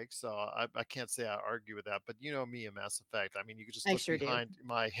GTA, so I can't say I argue with that. But you know me and Mass Effect. I mean, you can just I look sure do. behind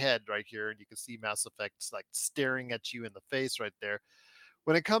my head right here, and you can see Mass Effect's like staring at you in the face right there.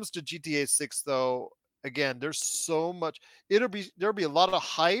 When it comes to GTA 6, though, again, there's so much. There'll be a lot of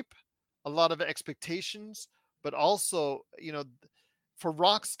hype, a lot of expectations, but also, for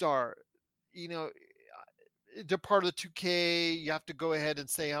Rockstar, you know, they're part of the 2K. You have to go ahead and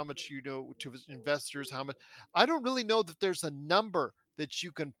say how much to investors, how much. I don't really know that there's a number that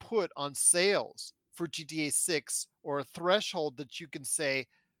you can put on sales for GTA 6 or a threshold that you can say,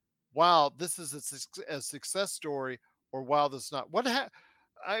 wow, this is a success story, or wow, this is not.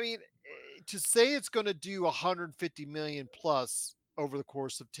 I mean, to say it's going to do 150 million plus over the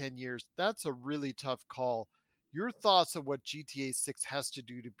course of 10 years, that's a really tough call. Your thoughts on what GTA 6 has to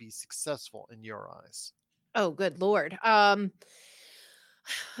do to be successful in your eyes? Oh, good lord.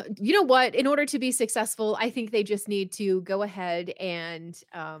 You know what? In order to be successful, I think they just need to go ahead and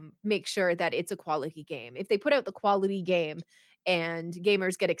make sure that it's a quality game. If they put out the quality game and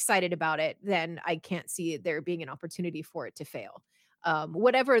gamers get excited about it, then I can't see there being an opportunity for it to fail.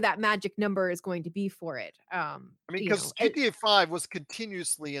 Whatever that magic number is going to be for it. I mean, because GTA 5 was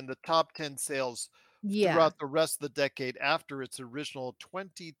continuously in the top 10 sales Yeah, throughout the rest of the decade after its original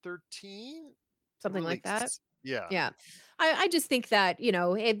 2013 something like that. release. Yeah. Yeah. I just think that,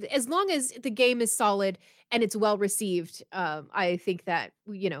 as long as the game is solid and it's well received, I think that,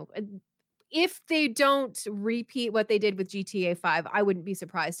 if they don't repeat what they did with GTA 5, I wouldn't be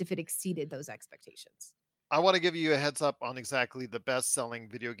surprised if it exceeded those expectations. I want to give you a heads up on exactly the best selling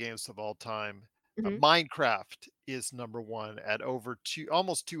video games of all time. Mhm. Minecraft is number one at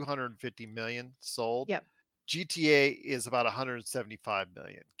almost 250 million sold. Yep. GTA is about 175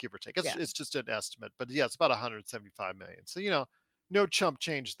 million, give or take. Yeah. It's just an estimate, but yeah, it's about 175 million. So, no chump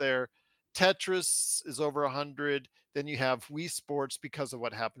change there. Tetris is over 100. Then you have Wii Sports because of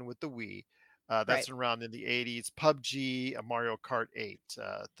what happened with the Wii. That's Right. around in the 80s. PUBG, Mario Kart 8.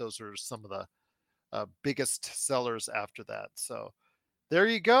 Those are some of the biggest sellers after that. So there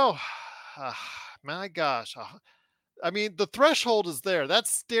you go. My gosh. I mean, the threshold is there. That's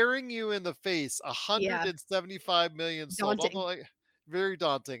staring you in the face. Yeah. 175 million sold. Daunting. Although, very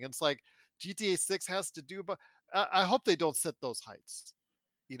daunting. It's like GTA 6 has to do, but I hope they don't set those heights,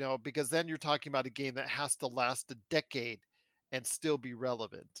 because then you're talking about a game that has to last a decade and still be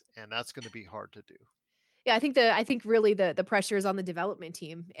relevant. And that's going to be hard to do. Yeah, I think really the pressure is on the development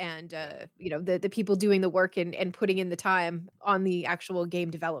team and Yeah. the people doing the work and putting in the time on the actual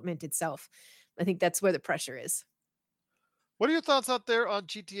game development itself. I think that's where the pressure is. What are your thoughts out there on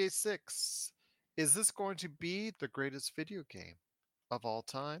GTA 6? Is this going to be the greatest video game of all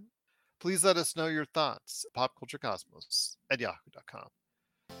time? Please let us know your thoughts. PopCultureCosmos at yahoo.com.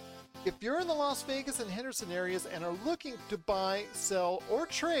 If you're in the Las Vegas and Henderson areas and are looking to buy, sell, or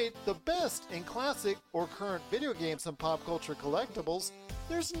trade the best in classic or current video games and pop culture collectibles,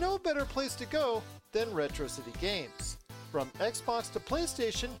 there's no better place to go than Retro City Games. From Xbox to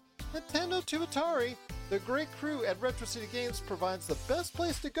PlayStation, Nintendo to Atari, the great crew at Retro City Games provides the best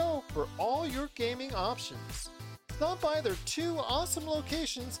place to go for all your gaming options. Stop by their 2 awesome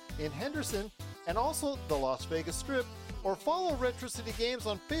locations in Henderson and also the Las Vegas Strip, or follow Retro City Games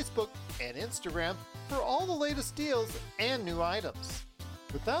on Facebook and Instagram for all the latest deals and new items.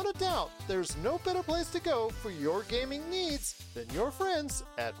 Without a doubt, there's no better place to go for your gaming needs than your friends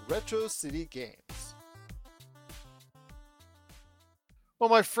at Retro City Games. Well,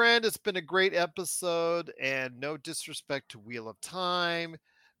 my friend, it's been a great episode, and no disrespect to Wheel of Time,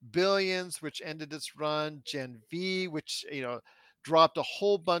 Billions, which ended its run, Gen V, which, dropped a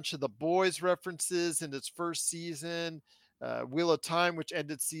whole bunch of The Boys references in its first season, Wheel of Time, which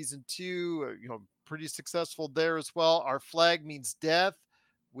ended season 2, pretty successful there as well. Our Flag Means Death,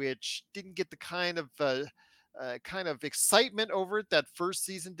 which didn't get the kind of excitement over it that first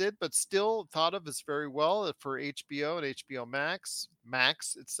season did, but still thought of as very well for HBO and HBO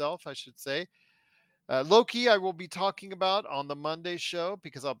Max itself, I should say. Loki, I will be talking about on the Monday show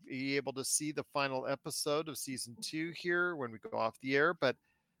because I'll be able to see the final episode of season 2 here when we go off the air. But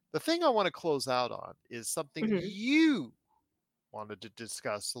the thing I want to close out on is something you wanted to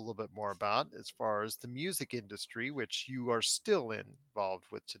discuss a little bit more about as far as the music industry, which you are still involved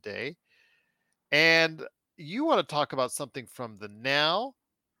with today. And you want to talk about something from the now,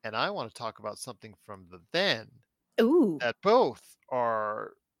 and I want to talk about something from the then. Ooh. That both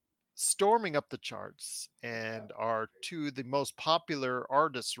are storming up the charts and are 2 of the most popular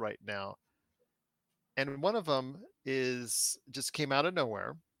artists right now. And one of them just came out of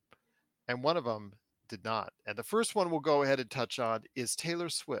nowhere, and one of them did not. And the first one we'll go ahead and touch on is Taylor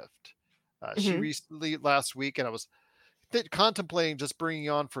Swift. She recently, last week, and I was contemplating just bringing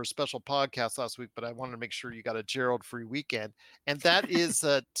you on for a special podcast last week, but I wanted to make sure you got a Gerald free weekend. And that is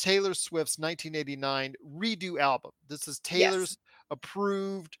Taylor Swift's 1989 redo album. This is Taylor's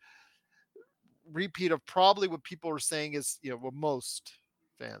approved repeat of probably what people are saying is, what most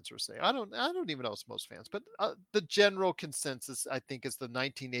fans are saying. I don't even know it's most fans, but the general consensus, I think, is the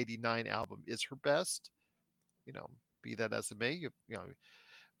 1989 album is her best. Be that as it may,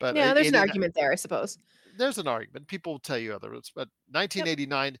 but yeah, there's an argument there, I suppose. There's an argument. People will tell you others, but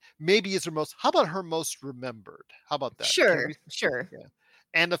 1989 maybe is her most. How about her most remembered? How about that? Sure. Yeah.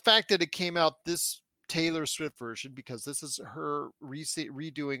 And the fact that it came out this Taylor Swift version, because this is her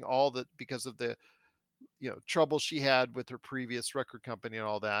redoing all that because of the trouble she had with her previous record company and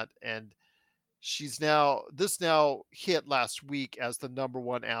all that, and this now hit last week as the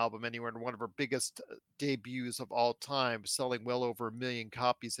 #1 album anywhere, and one of her biggest debuts of all time, selling well over 1 million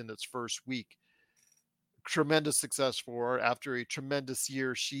copies in its first week. Tremendous success for her. After a tremendous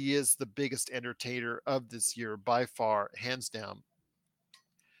year, she is the biggest entertainer of this year by far, hands down.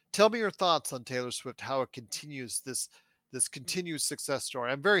 Tell me your thoughts on Taylor Swift, how it continues this continued success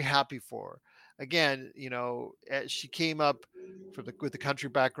story. I'm very happy for her. Again, she came up with the country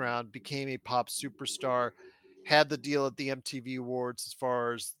background, became a pop superstar, had the deal at the MTV Awards as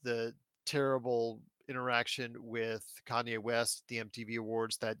far as the terrible interaction with Kanye West, the MTV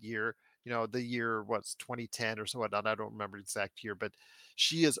Awards that year. The year was 2010 or so. I don't remember the exact year, but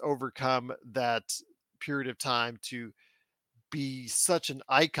she has overcome that period of time to be such an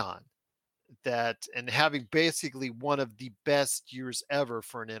icon and having basically one of the best years ever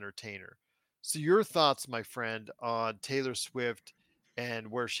for an entertainer. So your thoughts, my friend, on Taylor Swift and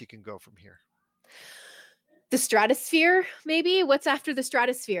where she can go from here? The stratosphere, maybe? What's after the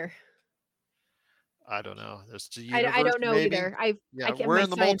stratosphere? I don't know. There's the universe, I don't know maybe. Either. We're in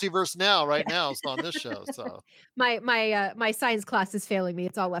the multiverse now, right now. It's on this show. So my science class is failing me.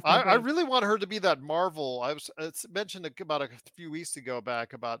 It's all left. I really want her to be that Marvel. It's mentioned about a few weeks ago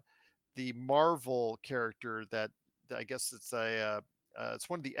back about the Marvel character that I guess it's it's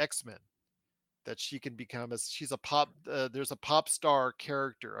one of the X-Men that she can become. As she's a pop. There's a pop star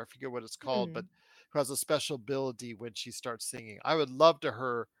character. I forget what it's called, but who has a special ability when she starts singing. I would love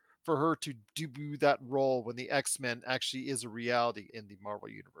for her to do that role when the X-Men actually is a reality in the Marvel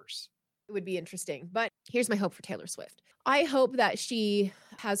universe. It would be interesting. But here's my hope for Taylor Swift. I hope that she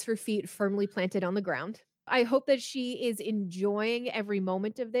has her feet firmly planted on the ground. I hope that she is enjoying every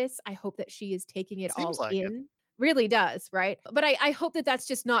moment of this. I hope that she is taking it all in. Really does, right? But I hope that that's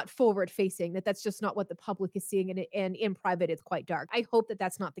just not forward facing, that's just not what the public is seeing, and in private it's quite dark. I hope that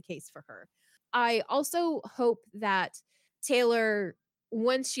that's not the case for her. I also hope that Taylor,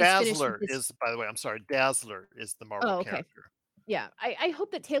 once she's Dazzler by the way, I'm sorry, Dazzler is the Marvel character. Yeah, I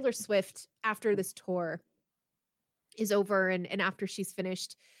hope that Taylor Swift, after this tour is over and after she's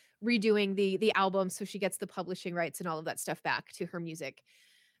finished redoing the album, so she gets the publishing rights and all of that stuff back to her music,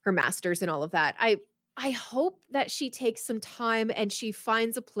 her masters and all of that. I hope that she takes some time and she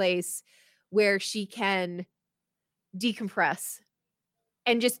finds a place where she can decompress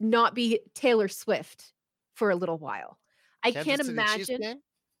and just not be Taylor Swift for a little while. I Kansas can't City Chiefs imagine. game?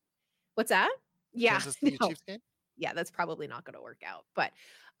 What's that? Yeah, Kansas City no. Chiefs game? Yeah, that's probably not gonna work out, but,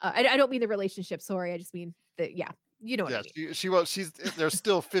 I don't mean the relationship, sorry, I just mean the yeah, you know what I Yeah, mean. she's there's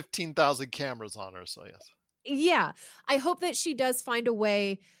still 15,000 cameras on her, so yes. Yeah, I hope that she does find a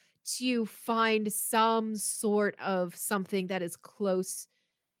way to find some sort of something that is close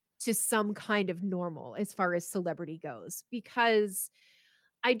to some kind of normal as far as celebrity goes, because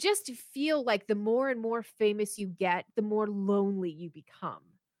I just feel like the more and more famous you get, the more lonely you become.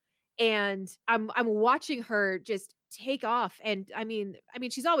 And I'm watching her just take off, and I mean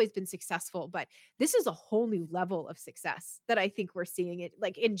she's always been successful, but this is a whole new level of success that I think we're seeing it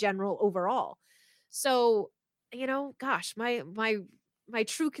like in general overall. So, gosh, my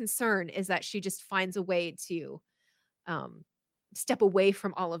true concern is that she just finds a way to um step away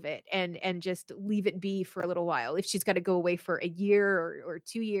from all of it and just leave it be for a little while. If she's got to go away for a year or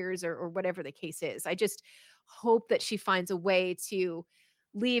 2 years or whatever the case is, I just hope that she finds a way to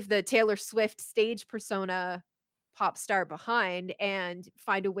leave the Taylor Swift stage persona pop star behind and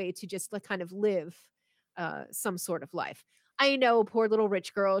find a way to just like kind of live some sort of life. I know, poor little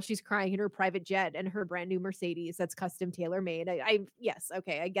rich girl, she's crying in her private jet and her brand new Mercedes that's custom tailor made. I yes,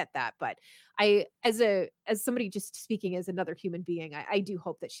 okay, I get that, but as somebody just speaking as another human being, I do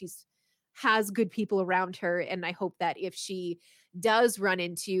hope that she's has good people around her, and I hope that if she does run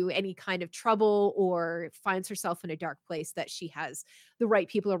into any kind of trouble or finds herself in a dark place, that she has the right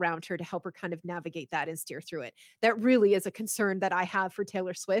people around her to help her kind of navigate that and steer through it. That really is a concern that I have for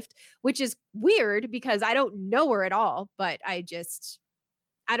Taylor Swift, which is weird because I don't know her at all, but I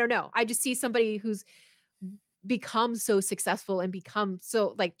don't know. I just see somebody who's become so successful and become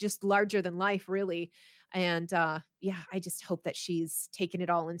so like just larger than life really. And yeah, I just hope that she's taken it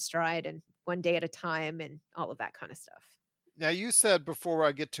all in stride and one day at a time and all of that kind of stuff. Now you said before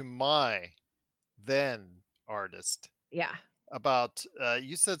I get to my then artist Yeah. about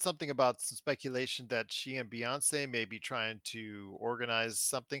you said something about some speculation that she and Beyonce may be trying to organize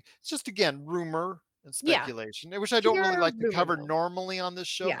something. It's just again rumor and Yeah. speculation, which I don't really Pure like to rumor cover mill. normally on this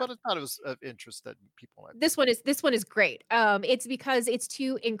show, Yeah. but I thought it was of interest that people might This one is great. It's because it's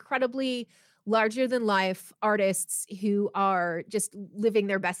two incredibly larger than life artists who are just living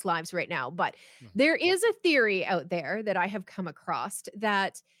their best lives right now. But Mhm. there is a theory out there that I have come across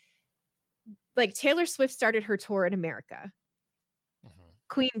that like Taylor Swift started her tour in America. Mhm.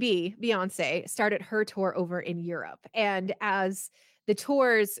 Queen Bee, Beyonce, started her tour over in Europe. And as the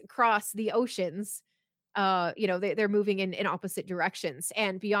tours cross the oceans, they're moving in opposite directions.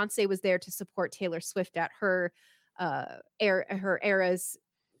 And Beyonce was there to support Taylor Swift at her her era's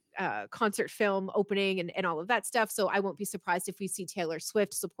concert film opening and all of that stuff. So I won't be surprised if we see Taylor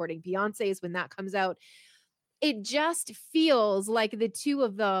Swift supporting Beyonce's when that comes out. It just feels like the two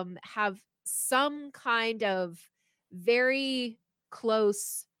of them have some kind of very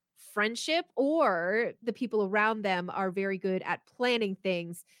close friendship, or the people around them are very good at planning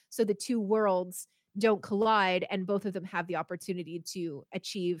things so the two worlds don't collide and both of them have the opportunity to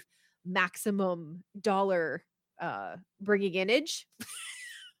achieve maximum dollar bringing inage.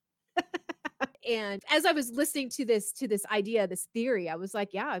 And as I was listening to this idea, this theory, I was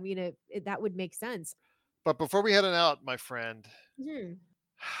like, yeah, I mean, that would make sense. But before we head on out, my friend, Mhm.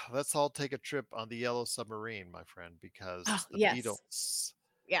 let's all take a trip on the Yellow Submarine, my friend, Oh, because the yes. Beatles,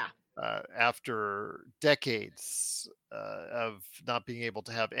 Yeah. after decades of not being able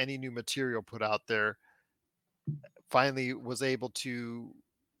to have any new material put out there, finally was able to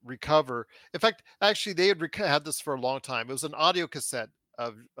recover. In fact, actually, they had this for a long time. It was an audio cassette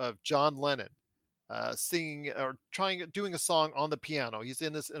of John Lennon singing or doing a song on the piano. He's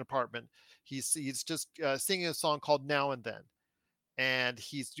in this an apartment. He's just singing a song called Now and Then, and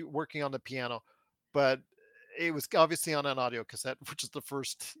he's working on the piano, but it was obviously on an audio cassette, which is the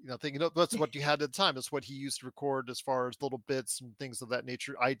first thing. That's what you had at the time. That's what he used to record as far as little bits and things of that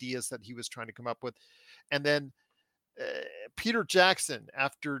nature, ideas that he was trying to come up with, and then uh, Peter Jackson,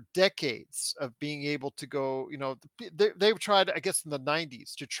 after decades of being able to go, they've tried, I guess, in the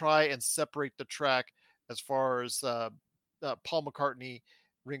 90s to try and separate the track as far as Paul McCartney,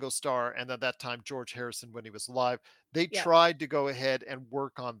 Ringo Starr, and at that time, George Harrison when he was alive. They Yep. tried to go ahead and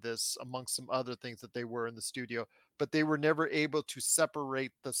work on this amongst some other things that they were in the studio, but they were never able to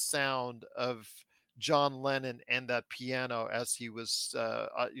separate the sound of John Lennon and that piano as he was,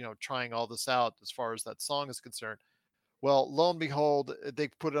 trying all this out as far as that song is concerned. Well, lo and behold, they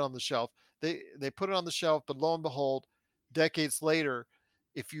put it on the shelf. They put it on the shelf, but lo and behold, decades later,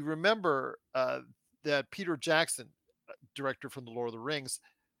 if you remember that Peter Jackson, director from the Lord of the Rings,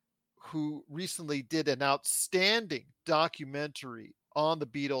 who recently did an outstanding documentary on the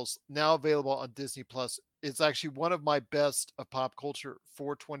Beatles, now available on Disney Plus. It's actually one of my best of pop culture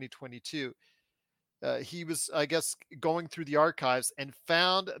for 2022. He was, I guess, going through the archives and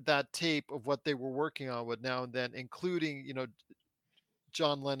found that tape of what they were working on with Now and Then, including,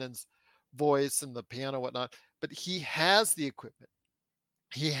 John Lennon's voice and the piano and whatnot. But he has the equipment.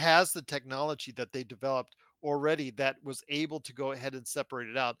 He has the technology that they developed already that was able to go ahead and separate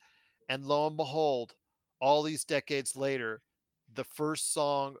it out. And lo and behold, all these decades later, the first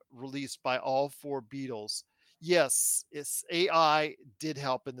song released by all four Beatles. Yes, it's AI did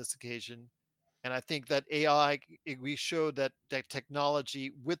help in this occasion. And I think that AI, we showed that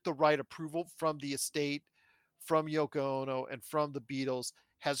technology with the right approval from the estate, from Yoko Ono, and from the Beatles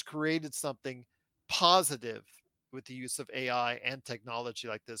has created something positive with the use of AI and technology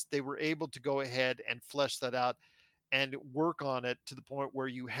like this. They were able to go ahead and flesh that out and work on it to the point where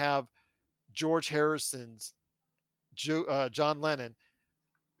you have George Harrison's John Lennon.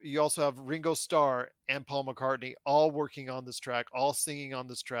 You also have Ringo Starr and Paul McCartney all working on this track, all singing on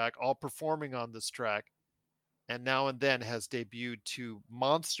this track, all performing on this track. And Now and Then has debuted to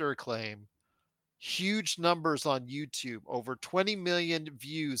monster acclaim, huge numbers on YouTube, over 20 million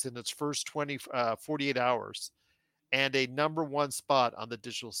views in its first 48 hours, and a number one spot on the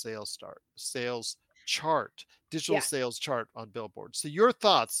digital Yeah. sales chart on Billboard. So your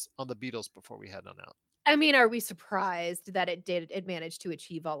thoughts on the Beatles before we head on out? I mean, are we surprised that it managed to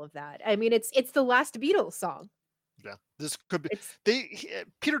achieve all of that? I mean, it's the last Beatles song. Yeah, this could be. It's Peter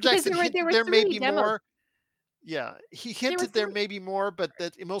because Jackson hinted there were there may 3 be demos. more. Yeah, he There were hinted there 3 may be more, but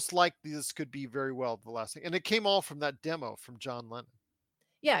that most likely this could be very well the last thing. And it came all from that demo from John Lennon.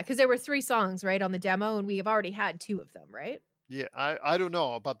 Yeah, because there were 3 songs, right, on the demo, and we have already had 2 of them, right? Yeah, I don't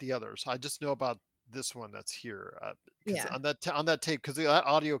know about the others. I just know about this one that's here. Because Yeah. on that tape, because the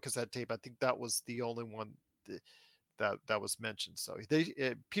audio cassette tape, I think that was the only one that was mentioned. So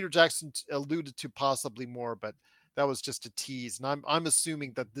Peter Jackson alluded to possibly more, but that was just a tease. And I'm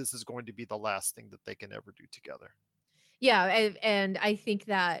assuming that this is going to be the last thing that they can ever do together. Yeah, and I think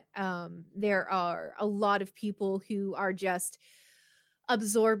that, there are a lot of people who are just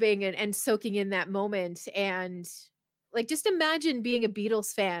absorbing and soaking in that moment, and, like, just imagine being a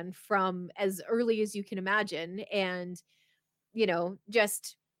Beatles fan from as early as you can imagine, and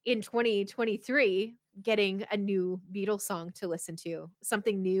just in 2023, getting a new Beatles song to listen to,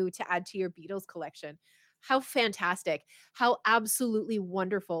 something new to add to your Beatles collection. How fantastic. How absolutely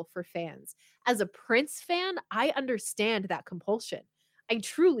wonderful for fans. As a Prince fan, I understand that compulsion. I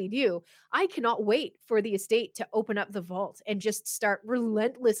truly do. I cannot wait for the estate to open up the vault and just start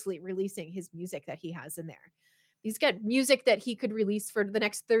relentlessly releasing his music that he has in there. He's got music that he could release for the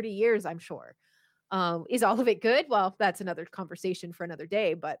next 30 years, I'm sure. Is all of it good? Well, that's another conversation for another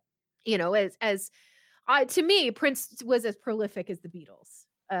day. But as to me, Prince was as prolific as the Beatles,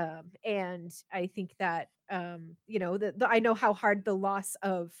 and I think that I know how hard the loss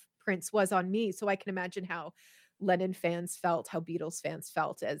of Prince was on me, so I can imagine how Lennon fans felt, how Beatles fans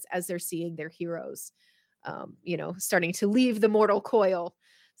felt as they're seeing their heroes, starting to leave the mortal coil.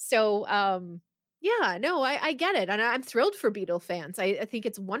 So, yeah, no, I get it. And I'm thrilled for Beatle fans. I think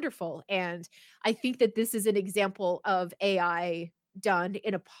it's wonderful. And I think that this is an example of AI done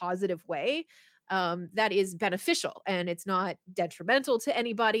in a positive way, that is beneficial and it's not detrimental to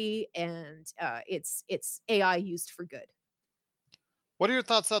anybody. And it's AI used for good. What are your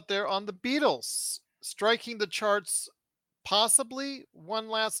thoughts out there on the Beatles striking the charts possibly one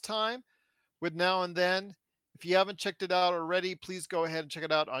last time with Now and Then? If you haven't checked it out already, please go ahead and check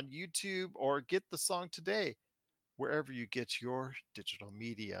it out on YouTube or get the song today wherever you get your digital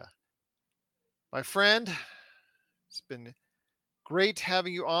media. My friend, it's been great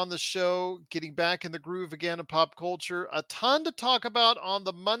having you on the show, getting back in the groove again in pop culture. A ton to talk about on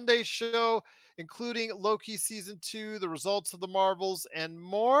the Monday show, including Loki Season 2, the results of the Marvels, and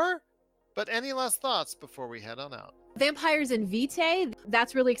more. But any last thoughts before we head on out? Vampires and Vitae,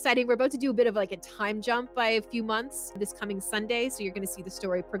 that's really exciting. We're about to do a bit of like a time jump by a few months this coming Sunday. So you're going to see the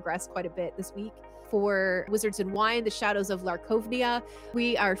story progress quite a bit this week. For Wizards and Wine, The Shadows of Larkovnia,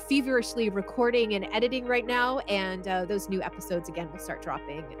 we are feverishly recording and editing right now. And those new episodes, again, will start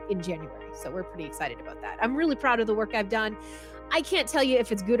dropping in January. So we're pretty excited about that. I'm really proud of the work I've done. I can't tell you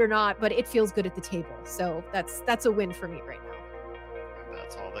if it's good or not, but it feels good at the table. So that's a win for me right now. And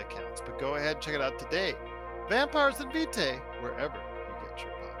that's all that counts. But go ahead and check it out today. Vampires and Vitae, wherever you get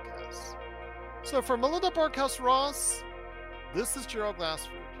your podcasts. So for Melinda Barkhouse Ross, This is Gerald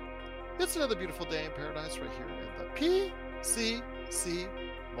Glassford. It's another beautiful day in paradise right here in the PCC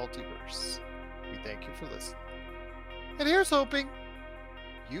Multiverse. We thank you for listening. And here's hoping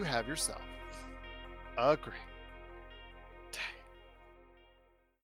you have yourself a great